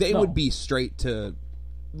 Like, they would be straight to...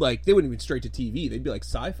 Like, they wouldn't be straight to TV. They'd be like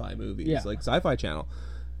sci-fi movies, like Sci-Fi Channel.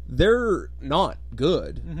 They're not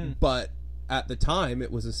good, but at the time,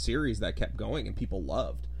 it was a series that kept going and people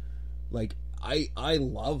loved. Like, I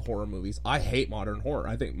love horror movies. I hate modern horror.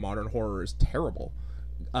 I think modern horror is terrible.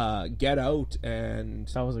 Get Out and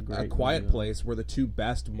that was a great Quiet movie, Place were the two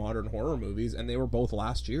best modern horror movies, and they were both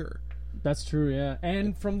last year. That's true, yeah.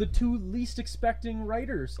 And from the two least expecting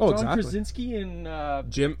writers, Oh, John exactly. Krasinski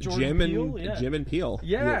and Jim and Peele.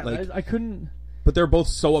 Yeah, like, I couldn't. but they're both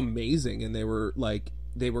so amazing, and they were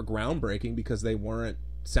groundbreaking because they weren't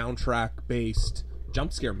soundtrack based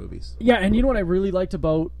jump scare movies. Yeah, and you know what I really liked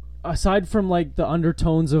about, aside from like the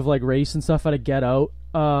undertones of like race and stuff out of Get Out,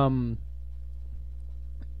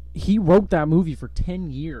 he wrote that movie for 10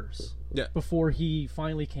 years before he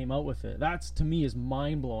finally came out with it. That's, to me, is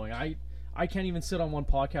mind blowing. I can't even sit on one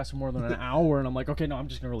podcast for more than an hour, and I'm like, okay, no, I'm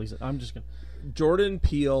just gonna release it. I'm just gonna. Jordan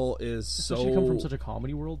Peele is Especially come from such a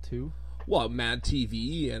comedy world too. Well, Mad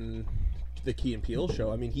TV and the Key and Peele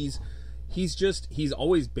show. I mean, he's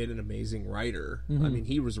always been an amazing writer. I mean,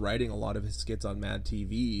 he was writing a lot of his skits on Mad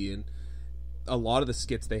TV, and a lot of the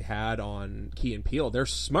skits they had on Key and Peele, they're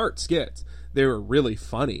smart skits. They were really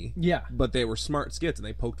funny. Yeah. But they were smart skits, and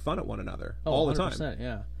they poked fun at one another all the time.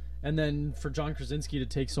 Yeah. And then for John Krasinski to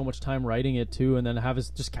take so much time writing it too, and then have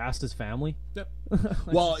just cast his family. Yep.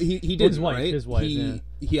 Well, he did, his wife, right? His wife.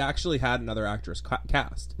 He actually had another actress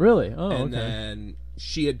cast. Really? Oh, and okay.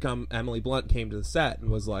 then Emily Blunt came to the set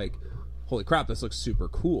and was like, "Holy crap, this looks super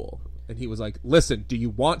cool." And he was like, "Listen, do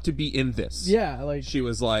you want to be in this?" Yeah, like she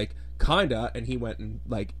was like, "Kinda," and he went and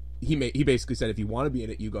like he basically said, "If you want to be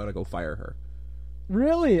in it, you got to go fire her."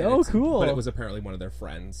 Really? And cool. But it was apparently one of their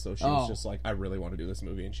friends, so she was just like, "I really want to do this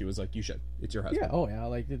movie," and she was like, "You should. It's your husband." Yeah. Oh yeah.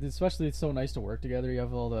 Like especially, it's so nice to work together. You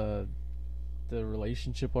have all the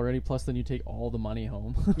relationship already. Plus, then you take all the money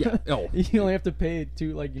home. Yeah. Oh. You only have to pay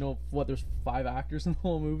there's 5 actors in the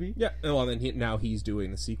whole movie. Yeah. Well, then now he's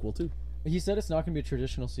doing the sequel too. He said it's not going to be a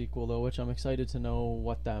traditional sequel, though, which I'm excited to know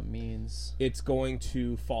what that means. It's going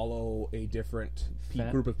to follow a different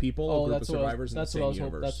group of people, a group of survivors in the same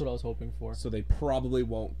universe. That's what I was hoping for. So they probably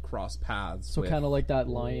won't cross paths. So kind of like that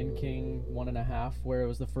Lion King 1.5, where it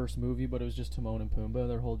was the first movie, but it was just Timon and Pumbaa,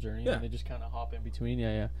 their whole journey, and they just kind of hop in between.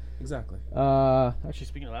 Yeah. Exactly. Actually,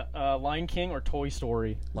 speaking of that, Lion King or Toy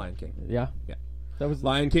Story? Lion King. Yeah.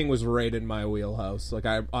 Lion King was right in my wheelhouse. Like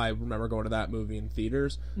I remember going to that movie in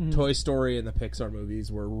theaters. Mm-hmm. Toy Story and the Pixar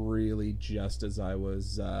movies were really just as I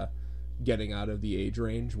was getting out of the age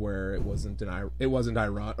range where it wasn't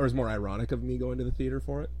ironic, or it was more ironic of me going to the theater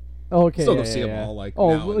for it. Oh, okay. Still go see them all. Like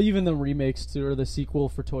even the remakes too, or the sequel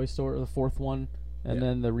for Toy Story, or the 4th one, and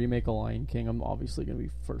then the remake of Lion King. I'm obviously going to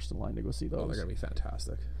be first in line to go see those. Oh, they're going to be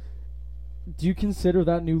fantastic. Do you consider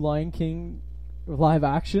that new Lion King live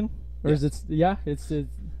action? Or is it? Yeah, it's.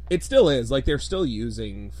 It still is. Like, they're still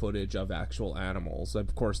using footage of actual animals.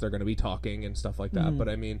 Of course, they're going to be talking and stuff like that. Mm-hmm. But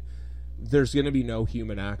I mean, there's going to be no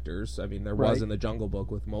human actors. I mean, there was in the Jungle Book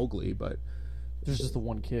with Mowgli, but there's just the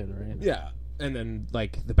one kid, right? Yeah, and then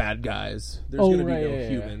like the bad guys. There's going to be no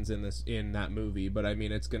humans in that movie. But I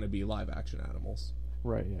mean, it's going to be live action animals.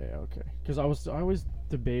 Right. Yeah. Okay. Because I always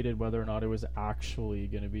debated whether or not it was actually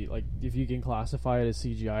going to be like, if you can classify it as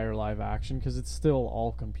CGI or live action, because it's still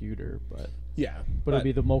all computer, but but it'd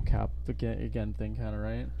be the mocap again thing, kind of,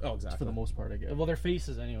 right? Oh, exactly. For the most part, I guess. Well, their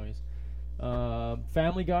faces, anyways.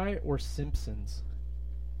 Family Guy or Simpsons?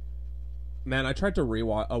 Man, I tried to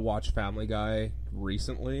watch Family Guy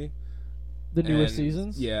recently. The newest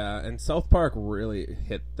seasons? Yeah, and South Park really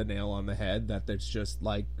hit the nail on the head. That there's just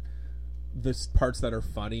like the parts that are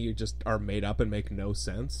funny just are made up and make no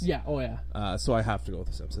sense. Yeah. Oh yeah. So I have to go with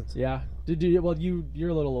The Simpsons. Yeah. Did you? Well, you're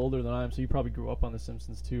a little older than I am, so you probably grew up on The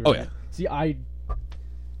Simpsons too. Right? Oh yeah. See, I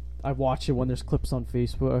watch it when there's clips on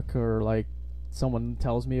Facebook or like someone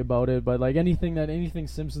tells me about it, but like anything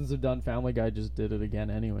Simpsons have done, Family Guy just did it again,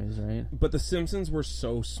 anyways, right? But The Simpsons were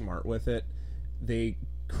so smart with it. They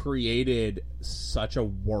created such a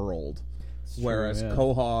world, whereas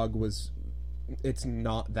Quahog was. It's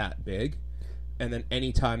not that big, and then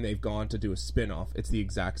anytime they've gone to do a spin-off, it's the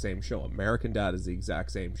exact same show. American Dad is the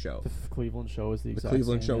exact same show. The Cleveland Show is the exact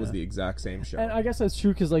Cleveland same, Show is the exact same show. And I guess that's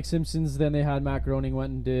true because like Simpsons, then they had Matt Groening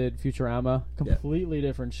went and did Futurama, completely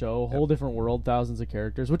different show, whole different world, thousands of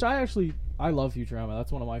characters, which I love Futurama.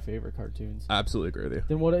 That's one of my favorite cartoons. I absolutely agree with you.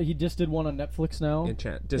 Then what he just did one on Netflix now.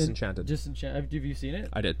 Disenchanted. Have you seen it?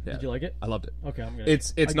 I did. Yeah. Did you like it? I loved it. Okay, I'm gonna.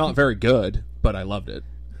 It's not very good, but I loved it.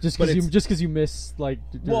 Just because you miss like.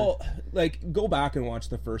 Well, like go back and watch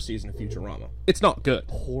the first season of Futurama. It's not good.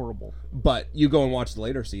 Horrible. But you go and watch the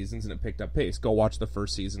later seasons and it picked up pace. Go watch the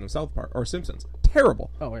first season of South Park or Simpsons. Terrible.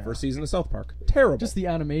 Oh yeah. First season of South Park. Terrible. Just the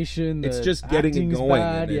animation. It's just getting it going.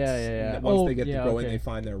 Bad. And yeah. Once they get to going, they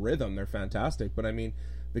find their rhythm. They're fantastic. But I mean,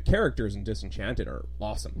 the characters in Disenchanted are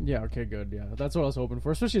awesome. Yeah. Okay. Good. Yeah. That's what I was hoping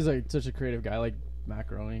for. Especially as like such a creative guy like Matt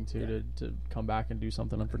Groening too to come back and do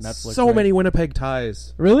something for Netflix. So many Winnipeg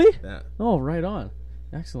ties. Really? Yeah. Oh, right on.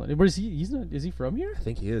 Excellent. Where is he? Is he from here? I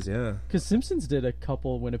think he is. Yeah. Because Simpsons did a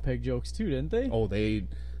couple Winnipeg jokes too, didn't they? Oh, they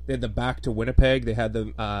had the Back to Winnipeg. They had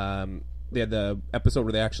the episode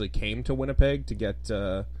where they actually came to Winnipeg to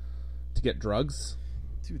get drugs.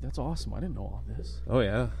 Dude, that's awesome. I didn't know all this. Oh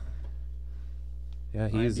yeah. Yeah,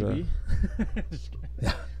 he's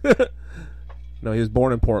No, he was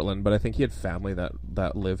born in Portland, but I think he had family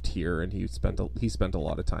that lived here, and he spent a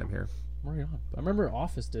lot of time here. Right on. I remember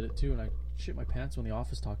Office did it too, and I shit my pants when the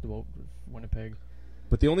Office talked about Winnipeg.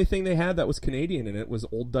 But the only thing they had that was Canadian in it was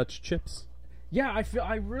Old Dutch chips. Yeah,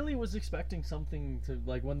 I really was expecting something to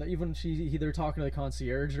like when they're talking to the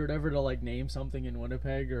concierge or whatever to like name something in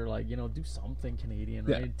Winnipeg or like do something Canadian,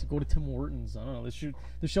 right? Yeah. To go to Tim Hortons. I don't know.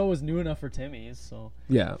 The show was new enough for Timmy's, so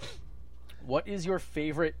yeah. What is your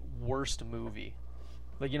favorite worst movie?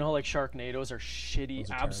 Like like Sharknadoes are shitty,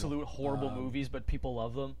 absolute horrible movies, but people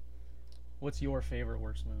love them. What's your favorite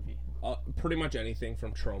worst movie? Pretty much anything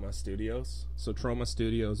from Troma Studios. So Troma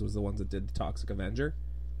Studios was the ones that did The Toxic Avenger.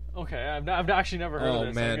 Okay, I've actually never heard of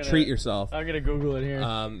this. Oh man, treat yourself. I'm gonna Google it here.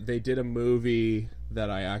 They did a movie that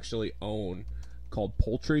I actually own called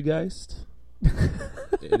Poultrygeist.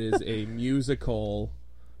 It is a musical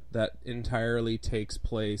that entirely takes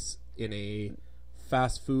place in a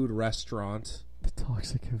fast food restaurant. The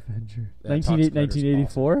Toxic Avenger.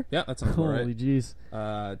 1984? Awesome. Yeah, that sounds right. Holy jeez.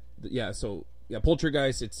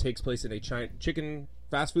 Poultrygeist, it takes place in a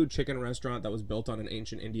fast food chicken restaurant that was built on an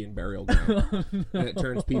ancient Indian burial ground. And it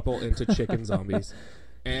turns people into chicken zombies.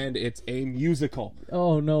 And it's a musical.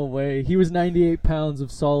 Oh, no way. He was 98 pounds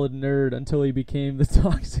of solid nerd until he became the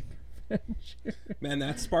Toxic Avenger. Man,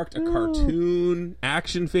 that sparked a cartoon,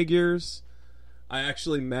 action figures. I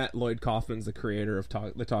actually met Lloyd Kaufman's the creator of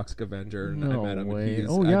The Toxic Avenger. And no I met him. Way.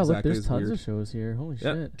 Oh, yeah, look, there's tons of shows here. Holy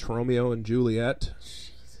shit. Romeo and Juliet.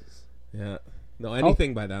 Jesus. Yeah. No,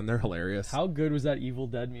 anything by them. They're hilarious. How good was that Evil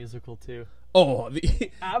Dead musical, too? Oh,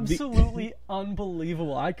 absolutely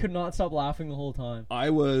unbelievable. I could not stop laughing the whole time. I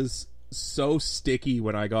was so sticky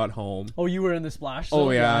when I got home. Oh, you were in the splash zone? Oh,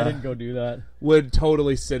 yeah. I didn't go do that. Would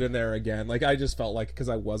totally sit in there again. Like, I just felt like because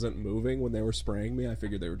I wasn't moving when they were spraying me, I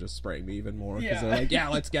figured they were just spraying me even more. Because they're like, yeah,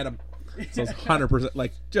 let's get them. So it's 100%,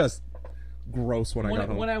 like, just gross when I got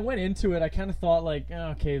home. When I went into it, I kind of thought, like,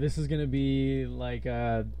 okay, this is going to be, like,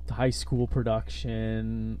 a high school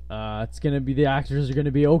production. It's going to be, the actors are going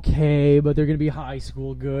to be okay, but they're going to be high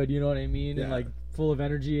school good, you know what I mean? Yeah. And, like, full of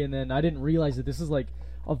energy. And then I didn't realize that this is, like,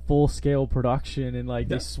 a full-scale production, and like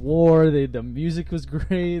they swore, the music was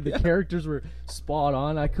great, the characters were spot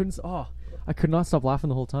on. I could not stop laughing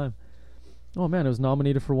the whole time. Oh man, it was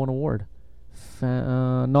nominated for one award.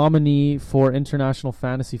 Nominee for International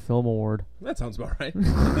Fantasy Film Award. That sounds about right.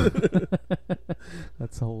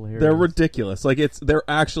 That's hilarious. They're ridiculous. Like they're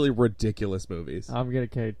actually ridiculous movies. I'm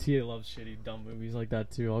gonna Tia loves shitty dumb movies like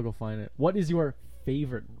that too. I'll go find it. What is your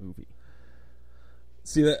favorite movie?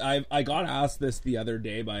 See, that I got asked this the other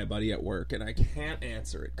day by a buddy at work, and I can't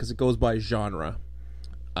answer it because it goes by genre.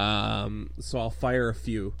 So I'll fire a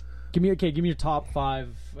few. Give me your top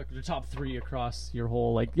 5, like your top 3 across your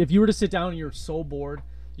whole. Like, if you were to sit down and you're so bored,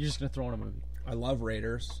 you're just gonna throw in a movie. I love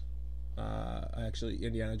Raiders.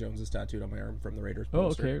 Indiana Jones is tattooed on my arm from the Raiders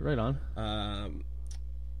poster. Oh, okay, right on.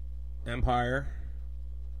 Empire.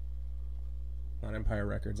 Not Empire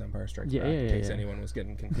Records, Empire Strikes Back, in case anyone was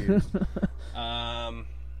getting confused.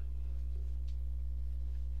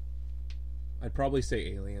 I'd probably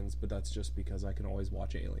say Aliens, but that's just because I can always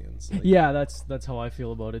watch Aliens. Like, yeah, that's how I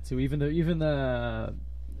feel about it too. Even the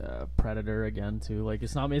Predator again too. Like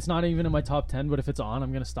it's not even in my top 10, but if it's on,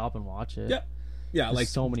 I'm gonna stop and watch it. Yeah. Yeah, there's like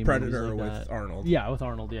so many Predator like with that. Arnold. Yeah, with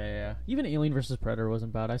Arnold. Yeah. Even Alien vs. Predator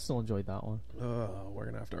wasn't bad. I still enjoyed that one. We're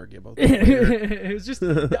gonna have to argue about that later. It was just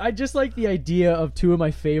I just like the idea of 2 of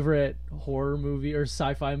my favorite horror movie or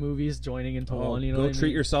sci-fi movies joining into one. You know, go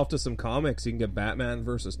treat yourself to some comics. You can get Batman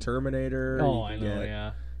versus Terminator. Oh, I know.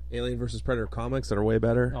 Yeah. Alien vs. Predator comics that are way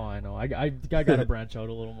better. Oh, I know. I gotta branch out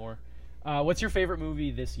a little more. What's your favorite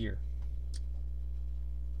movie this year?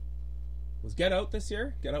 Was Get Out this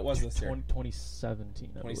year? Get Out was this year. 2017.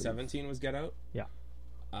 2017 was Get Out? Yeah.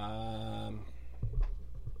 I'll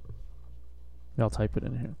type it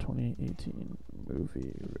in here. 2018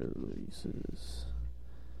 movie releases.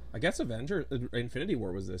 I guess Infinity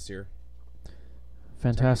War was this year.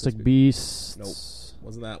 Fantastic Beasts. Nope.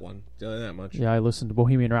 Wasn't that one. Didn't that much. Yeah, I listened to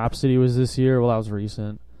Bohemian Rhapsody was this year. Well, that was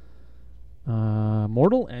recent.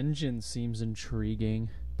 Mortal Engines seems intriguing.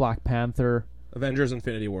 Black Panther. Avengers: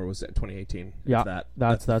 Infinity War was 2018. Yeah,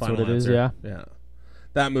 that's what it is. Yeah.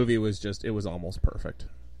 That movie was it was almost perfect.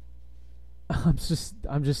 I'm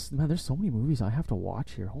just man. There's so many movies I have to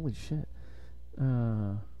watch here. Holy shit.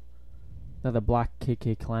 Now the Black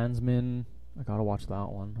KK Klansman. I gotta watch that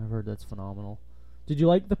one. I've heard that's phenomenal. Did you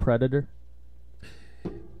like The Predator?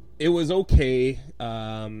 It was okay.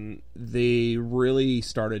 They really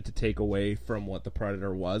started to take away from what the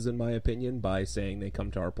Predator was, in my opinion, by saying they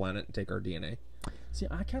come to our planet and take our DNA. See,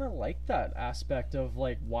 I kind of like that aspect of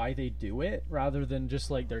like why they do it, rather than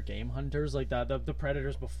just like they're game hunters like that. The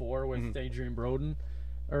Predators before with Adrian Brody,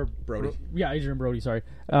 Adrian Brody. Sorry.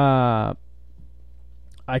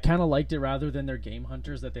 I kind of liked it rather than they're game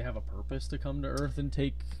hunters, that they have a purpose to come to Earth and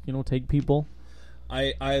take people.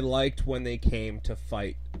 I liked when they came to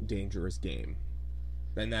fight dangerous game,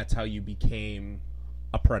 and that's how you became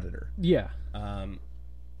a predator. Yeah. I'm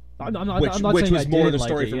not which saying was I more didn't the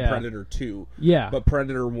story like it, from Predator 2. Yeah. But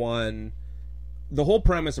Predator 1, the whole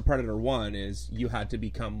premise of Predator 1 is you had to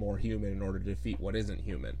become more human in order to defeat what isn't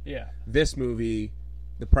human. Yeah. This movie,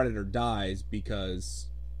 the Predator dies because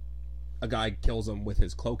a guy kills him with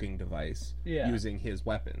his cloaking device using his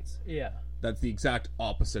weapons. Yeah. That's the exact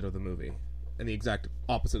opposite of the movie. And the exact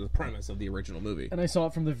opposite of the premise of the original movie. And I saw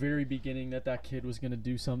it from the very beginning that kid was going to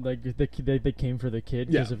do something. Like, they came for the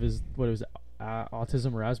kid because of his,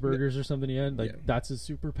 autism or Asperger's or something he had. Like, that's his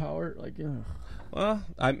superpower. Like, ugh. Well,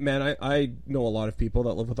 I know a lot of people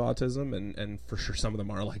that live with autism, and for sure some of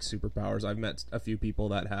them are like superpowers. I've met a few people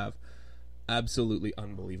that have absolutely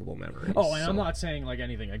unbelievable memories. Oh, and I'm not saying like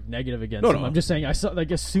anything like negative against him. I'm just saying I saw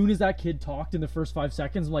like as soon as that kid talked in the first 5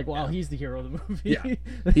 seconds, I'm like, wow, he's the hero of the movie. Yeah,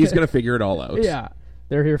 he's gonna figure it all out. Yeah,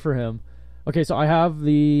 they're here for him. Okay, so I have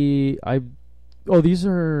these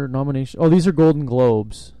are nominations. Oh, these are Golden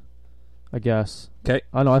Globes, I guess. Okay.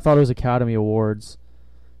 I know. I thought it was Academy Awards.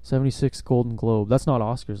 76 Golden Globe. That's not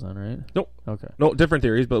Oscars then, right? Nope. Okay. No, different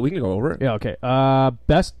theories, but we can go over it. Yeah. Okay.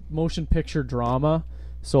 Best Motion Picture Drama.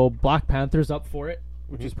 So Black Panther's up for it,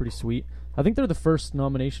 which is pretty sweet. I think they're the first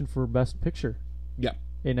nomination for Best Picture. Yeah.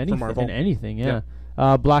 In anything, yeah.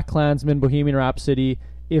 Black Klansman, Bohemian Rhapsody,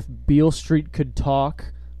 If Beale Street Could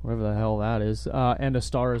Talk, whatever the hell that is, and A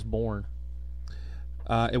Star Is Born.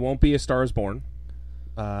 It won't be A Star Is Born.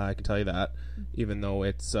 I can tell you that. Even though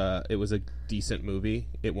it was a decent movie,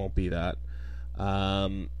 it won't be that.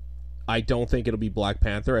 I don't think it'll be Black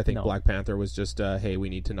Panther. I think Black Panther was just, hey, we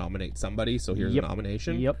need to nominate somebody, so here's a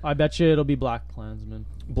nomination. Yep, I bet you it'll be Black Klansman.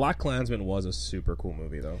 Black Klansman was a super cool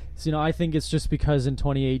movie, though. So, I think it's just because in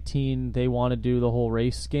 2018 they want to do the whole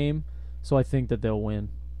race game, so I think that they'll win.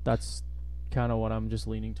 That's kind of what I'm just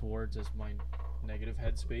leaning towards as my negative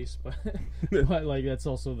headspace, but but like that's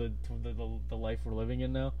also the life we're living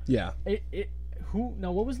in now. Yeah.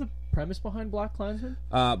 What was the premise behind Black Klansman?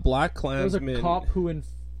 Black Klansman. There was a cop who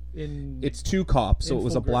it's two cops. So it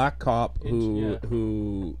was a black cop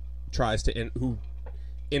who tries to who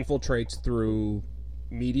infiltrates through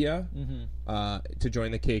media to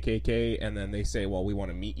join the KKK, and then they say, "Well, we want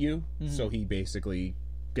to meet you." So he basically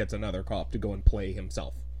gets another cop to go and play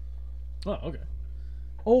himself. Oh, okay.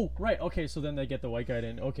 Oh, right. Okay, so then they get the white guy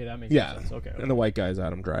in. Okay, that makes sense. Okay. And the white guy is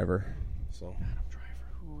Adam Driver. So Adam Driver.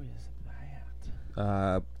 Who is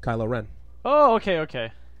that? Kylo Ren. Oh, okay.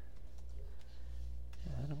 Adam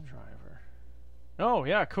Driver. Oh,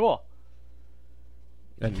 yeah, cool.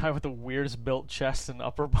 The guy with the weirdest built chest and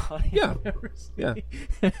upper body. Yeah. I've ever seen. Yeah.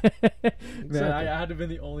 Man, I had to have been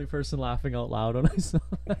the only person laughing out loud when I saw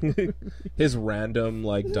that. His random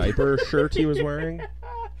diaper shirt he was wearing.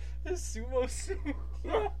 His sumo suit.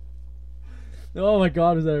 Oh my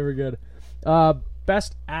god, is that ever good?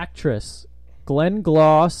 Best Actress. Glenn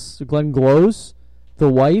Close, The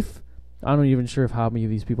Wife. I'm not even sure how many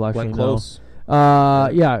of these people actually know.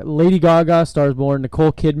 Lady Gaga, Stars Born,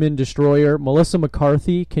 Nicole Kidman, Destroyer, Melissa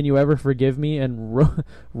McCarthy, Can You Ever Forgive Me, and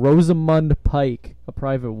Rosamund Pike, A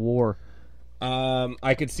Private War.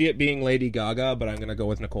 I could see it being Lady Gaga, but I'm gonna go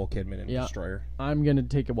with Nicole Kidman and Destroyer. I'm gonna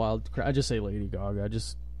take a wild. I just say Lady Gaga,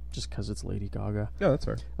 just because it's Lady Gaga. Yeah, that's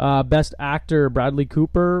fair. Best Actor: Bradley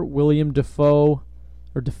Cooper, William Dafoe,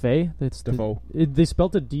 or Dafoe. It's Dafoe. They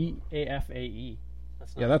spelled it Dafae.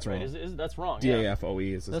 That's right. wrong. That's wrong. Dafoe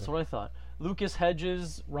is. That's what I thought. Lucas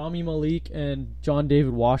Hedges, Rami Malek, and John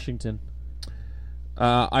David Washington.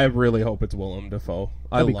 I really hope it's Willem Dafoe.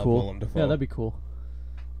 I love Willem Dafoe. Yeah, that'd be cool.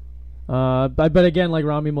 But again, like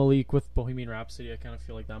Rami Malek with Bohemian Rhapsody, I kind of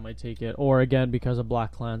feel like that might take it. Or again, because of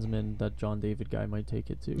Black Klansman, that John David guy might take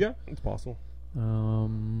it too. Yeah, it's possible.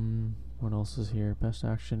 What else is here? Best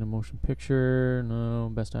Action in Motion Picture? No.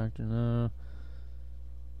 Best Actor? No.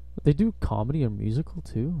 They do comedy or musical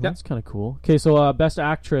too. Yep. That's kind of cool. Okay, so best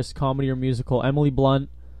actress, comedy or musical: Emily Blunt,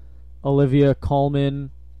 Olivia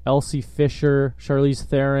Colman, Elsie Fisher, Charlize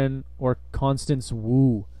Theron, or Constance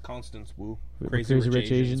Wu. Constance Wu. Crazy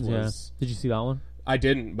Rich Asians. Yeah. Did you see that one? I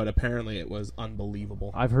didn't, but apparently it was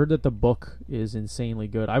unbelievable. I've heard that the book is insanely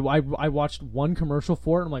good. I watched one commercial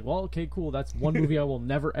for it. And I'm like, well, okay, cool. That's one movie I will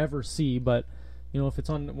never ever see. But if it's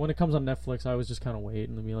on when it comes on Netflix, I was just kind of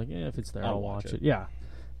waiting and be like, if it's there, I'll watch it. Yeah.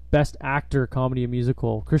 Best actor, comedy and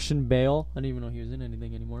musical: Christian Bale. I didn't even know he was in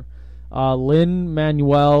anything anymore.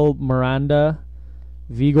 Lin-Manuel Miranda,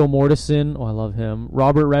 Viggo Mortensen. Oh, I love him.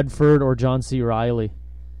 Robert Redford or John C. Reilly.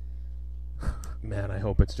 Man, I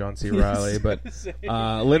hope it's John C. Reilly, but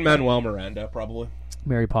Lin-Manuel Miranda probably.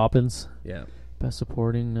 Mary Poppins. Yeah. Best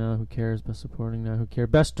supporting. Who cares? Best supporting. Who cares?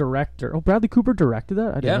 Best director. Oh, Bradley Cooper directed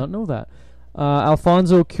that. I did not know that.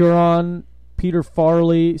 Alfonso Cuarón, Peter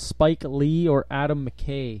Farrelly, Spike Lee, or Adam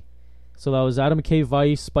McKay. So that was Adam McKay,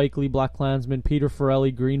 Vice; Spike Lee, BlacKkKlansman; Peter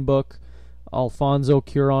Farrelly, Green Book; Alfonso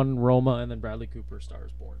Cuarón, Roma; and then Bradley Cooper, Star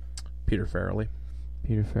is Born. Peter Farrelly.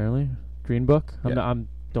 Peter Farrelly, Green Book. Yeah.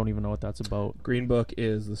 Don't even know what that's about. Green Book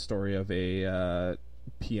is the story of a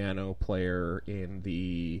piano player in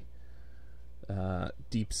the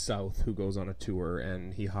Deep South who goes on a tour,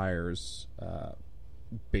 and he hires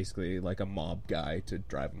basically like a mob guy to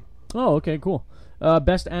drive him. Oh, okay, cool.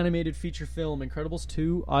 Best animated feature film: Incredibles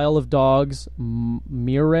 2, Isle of Dogs,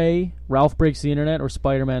 Mirai, Ralph Breaks the Internet, or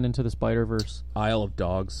Spider-Man Into the Spider-Verse. Isle of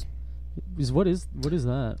Dogs. What is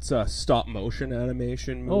that? It's a stop motion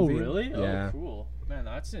animation movie. Oh, really? Yeah. Oh, cool. Man,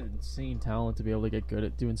 that's an insane talent to be able to get good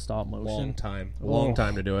at doing stop motion. Long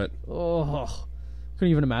time to do it. Oh,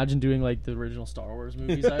 couldn't even imagine doing like the original Star Wars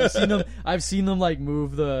movies. I've seen them like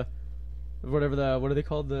move the what are they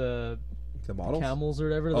called, the models? Camels or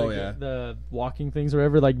whatever. Oh, like yeah. The walking things or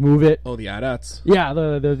whatever. Like move it. Oh, the AT-ATs. Yeah,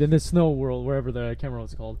 the in the snow world, wherever I can't remember what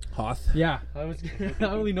it's called. Hoth. Yeah, I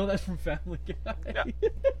only know that from Family Guy. Yeah.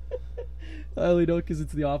 I only know because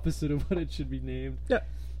it's the opposite of what it should be named. Yeah.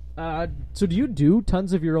 So do you do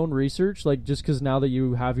tons of your own research, like just because now that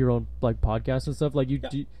you have your own like podcast and stuff, like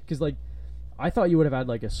because like I thought you would have had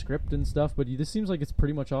like a script and stuff, but this seems like it's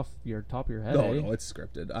pretty much off your top of your head. No, it's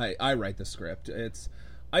scripted. I write the script.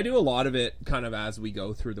 I do a lot of it kind of as we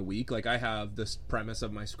go through the week. Like I have this premise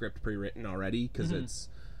of my script pre-written already because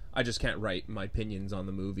I just can't write my opinions on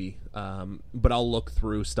the movie. But I'll look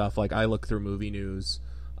through stuff. Like I look through movie news.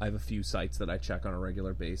 I have a few sites that I check on a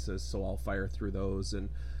regular basis, so I'll fire through those. And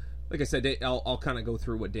like I said, I'll kind of go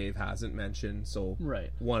through what Dave hasn't mentioned. So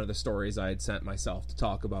one of the stories I had sent myself to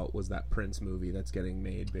talk about was that Prince movie that's getting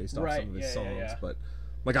made based off some of his songs. Yeah. But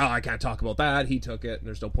I'm like, I can't talk about that. He took it, and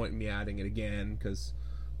there's no point in me adding it again because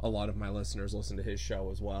a lot of my listeners listen to his show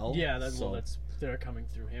as well. Yeah, they're coming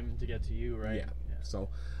through him to get to you, right? Yeah. So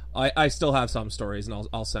I still have some stories, and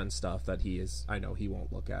I'll send stuff that I know he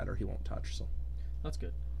won't look at or he won't touch. So that's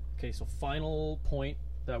good. Okay, so final point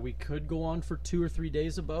that we could go on for 2 or 3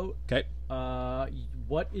 days about. Okay.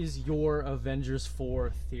 What is your Avengers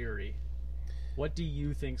 4 theory? What do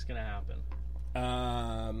you think's going to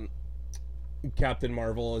happen? Captain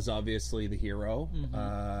Marvel is obviously the hero.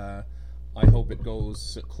 Mm-hmm. I hope it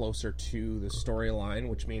goes closer to the storyline,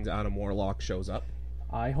 which means Adam Warlock shows up.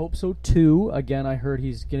 I hope so too. Again, I heard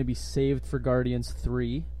he's going to be saved for Guardians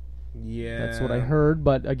 3. Yeah. That's what I heard,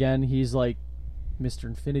 but again, he's like Mr.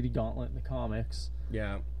 Infinity Gauntlet in the comics.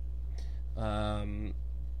 Yeah. I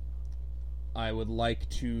would like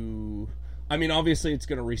to... I mean, obviously it's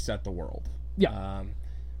going to reset the world. Yeah.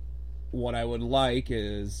 What I would like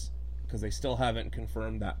is... because they still haven't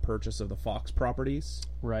confirmed that purchase of the Fox properties.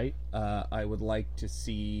 Right. I would like to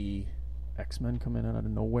see... X-Men come in out of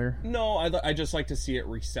nowhere. No, I just like to see it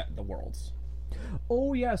reset the worlds.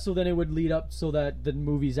 Oh, yeah, so then it would lead up so that the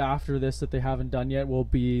movies after this that they haven't done yet will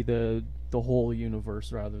be the whole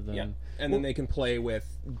universe rather than... Yeah, and then they can play with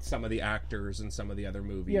some of the actors and some of the other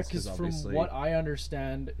movies. Yeah, because from what I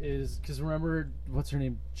understand is... Because remember, what's her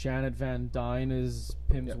name? Janet Van Dyne is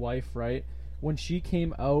Pym's wife, right? When she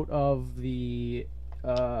came out of the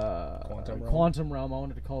Quantum Realm, I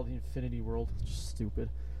wanted to call it the Infinity World. It's just stupid.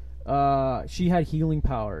 She had healing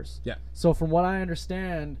powers. Yeah. So from what I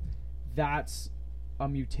understand, that's a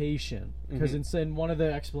mutation. Because in one of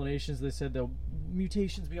the explanations, they said the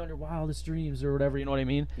mutations beyond your wildest dreams or whatever. You know what I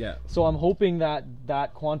mean? Yeah. So I'm hoping that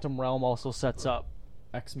Quantum Realm also sets up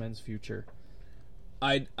X-Men's future.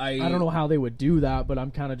 I don't know how they would do that, but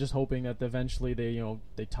I'm kind of just hoping that eventually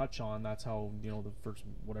they touch on that's how the first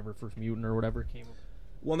mutant or whatever came.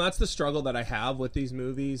 Well, that's the struggle that I have with these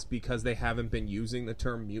movies because they haven't been using the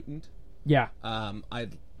term mutant. Yeah.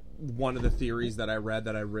 one of the theories that I read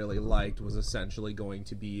that I really liked was essentially going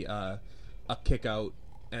to be a kick out,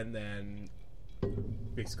 and then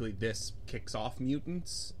basically this kicks off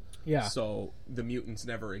mutants. Yeah. So the mutants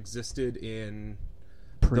never existed in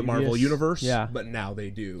the Previous, Marvel universe, yeah. but now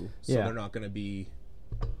they do. So Yeah. they're not going to be.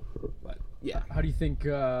 But yeah. How do you think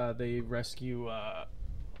they rescue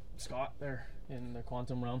Scott there in the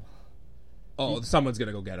quantum realm? Oh, someone's going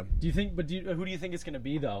to go get him. Do you think? But who do you think it's going to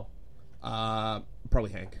be though?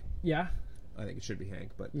 Probably Hank. Yeah. I think it should be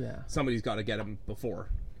Hank, but Yeah. somebody's got to get him before.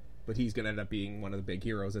 But he's going to end up being one of the big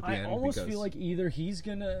heroes at the end. I almost because... feel like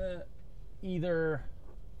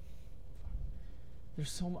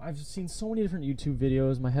I've seen so many different YouTube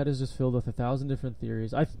videos. My head is just filled with 1,000 different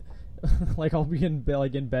theories. Like I'll be in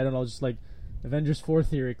bed and I'll just like Avengers 4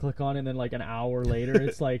 theory, click on it, and then like an hour later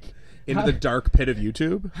it's like into the dark pit of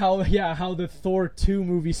YouTube. How the Thor 2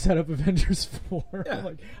 movie set up Avengers 4. Yeah.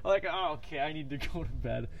 I'm like, oh, okay, I need to go to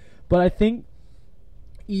bed. But I think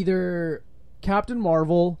either Captain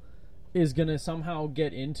Marvel is gonna somehow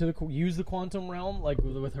get into use the quantum realm, like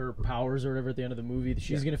with her powers or whatever at the end of the movie.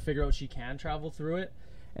 She's gonna figure out she can travel through it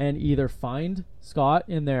and either find Scott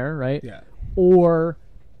in there, right? Yeah. Or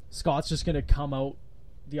Scott's just gonna come out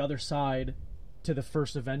the other side to the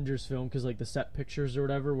first Avengers film, because like the set pictures or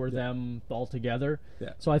whatever were them all together.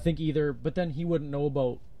 Yeah. So I think either, but then he wouldn't know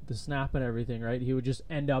about the snap and everything, right? He would just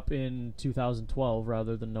end up in 2012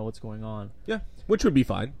 rather than know what's going on. Yeah, which would be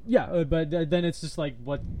fine. Yeah, but then it's just like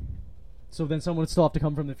what. So then someone would still have to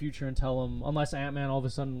come from the future and tell him, unless Ant-Man all of a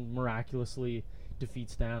sudden miraculously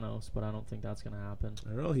defeats Thanos, but I don't think that's going to happen.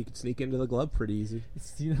 I don't know. He could sneak into the glove pretty easy.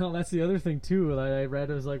 That's the other thing too. That I read,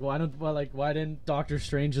 it was like, why didn't Doctor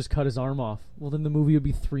Strange just cut his arm off? Well, then the movie would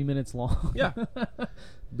be 3 minutes long. Yeah,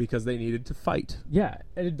 because they needed to fight. Yeah,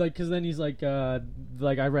 and because then he's like I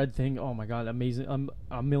read oh my god, amazing,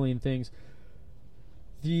 a million things.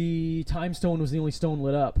 The Time Stone was the only stone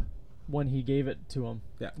lit up when he gave it to him.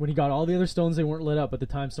 Yeah. When he got all the other stones, they weren't lit up, but the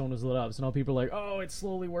Time Stone was lit up. So now people are like, oh, it's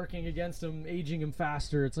slowly working against him, aging him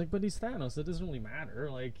faster. It's like, but he's Thanos. It doesn't really matter.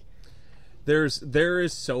 Like, there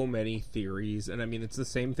is so many theories, and I mean, it's the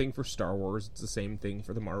same thing for Star Wars. It's the same thing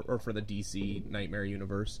for for the DC Nightmare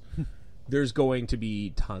Universe. There's going to be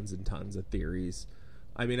tons and tons of theories.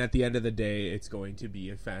 I mean, at the end of the day, it's going to be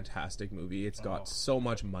a fantastic movie. It's got so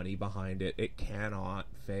much money behind it. It cannot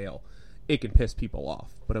fail. It can piss people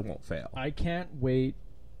off, but it won't fail. I can't wait.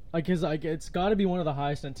 Because it's got to be one of the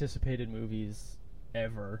highest anticipated movies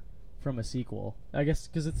ever from a sequel. I guess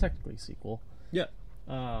because it's technically a sequel. Yeah.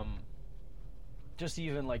 Just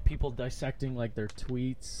even like people dissecting like their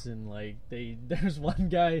tweets and like there's one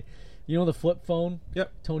guy, the flip phone.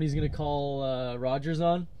 Yep. Tony's gonna call Rogers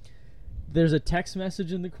on. There's a text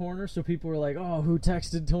message in the corner, so people were like, "Oh, who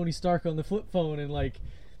texted Tony Stark on the flip phone?" And like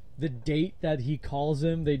the date that he calls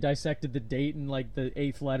him, they dissected the date, and like the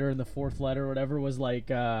 8th letter and the 4th letter or whatever was like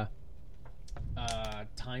Time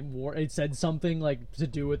War. It said something like to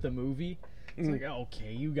do with the movie. It's like,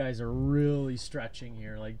 okay, you guys are really stretching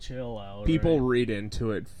here. Like, chill out. People right? read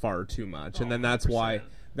into it far too much, and then that's 100%.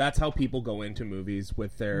 That's how people go into movies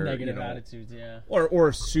with their Negative attitudes, yeah.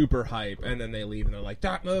 Or super hype, and then they leave and they're like,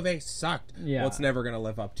 that movie sucked. Yeah. Well, it's never going to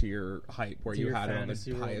live up to your hype where you had it on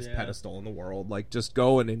the world, highest yeah. pedestal in the world. Like, just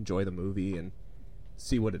go and enjoy the movie and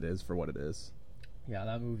see what it is for what it is. Yeah,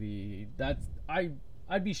 that movie,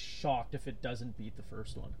 I'd be shocked if it doesn't beat the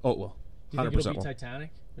first one. Oh, well, 100% Do you think it'll beat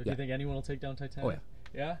Titanic? Or do Yeah. you think anyone will take down Titanic? Oh, yeah.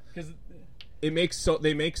 Yeah? Because they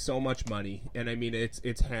make so much money, and I mean,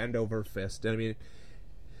 it's hand over fist. I mean,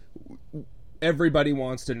 everybody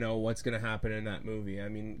wants to know what's going to happen in that movie. I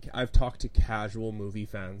mean, I've talked to casual movie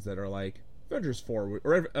fans that are like, Avengers 4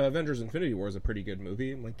 or Avengers Infinity War is a pretty good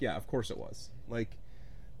movie. I'm like, yeah, of course it was. Like,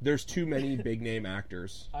 there's too many big name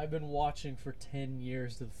actors. I've been watching for 10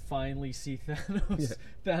 years to finally see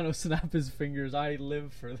Thanos snap his fingers. I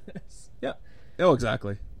live for this. Yeah. Oh,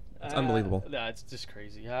 exactly. It's unbelievable. That's just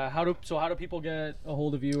crazy. How do people get a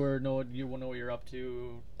hold of you or know what you're up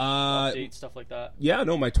to? Updates, stuff like that. Yeah,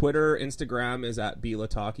 no, my Twitter, Instagram is at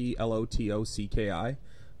BLotocki, LOTOCKI.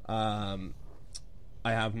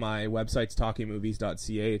 I have my website's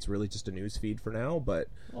talkingmovies.ca. It's really just a news feed for now, but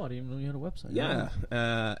I didn't even know you had a website. Yeah,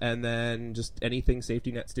 and then just anything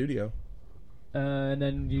Safety Net Studio. And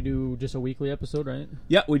then you do just a weekly episode, right?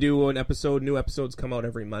 Yeah, we do an episode. New episodes come out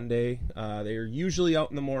every Monday. They're usually out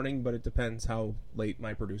in the morning, but it depends how late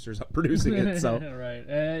my producer's up producing it. So right.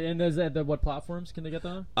 And is that what platforms can they get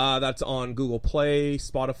that on? That's on Google Play,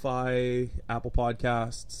 Spotify, Apple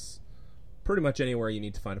Podcasts, pretty much anywhere you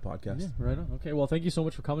need to find a podcast. Yeah, right on. Okay, well, thank you so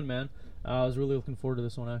much for coming, man. I was really looking forward to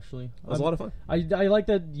this one, actually. It was a lot of fun. I like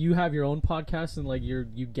that you have your own podcast and like you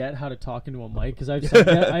get how to talk into a mic, because I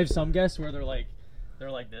have some guests where they're like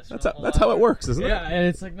this. That's how it works, isn't it? Yeah, and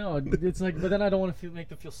it's like no, it's like, but then I don't want to make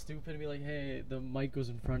them feel stupid and be like, hey, the mic goes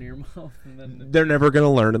in front of your mouth, and then they're never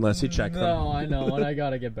gonna learn unless you check them. No, I know, and I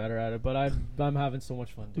gotta get better at it. But I'm having so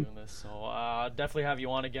much fun doing this, so definitely have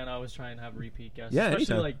you on again. I always try and have repeat guests. Yeah,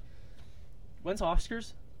 especially anytime. like when's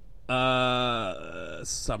Oscars?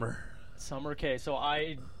 Summer. Okay, so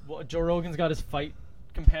Joe Rogan's got his fight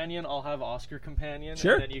companion. I'll have Oscar companion.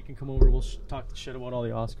 Sure. And then you can come over. We'll talk shit about all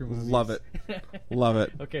the Oscar movies. Love it. Love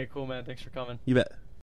it. Okay, cool, man. Thanks for coming. You bet.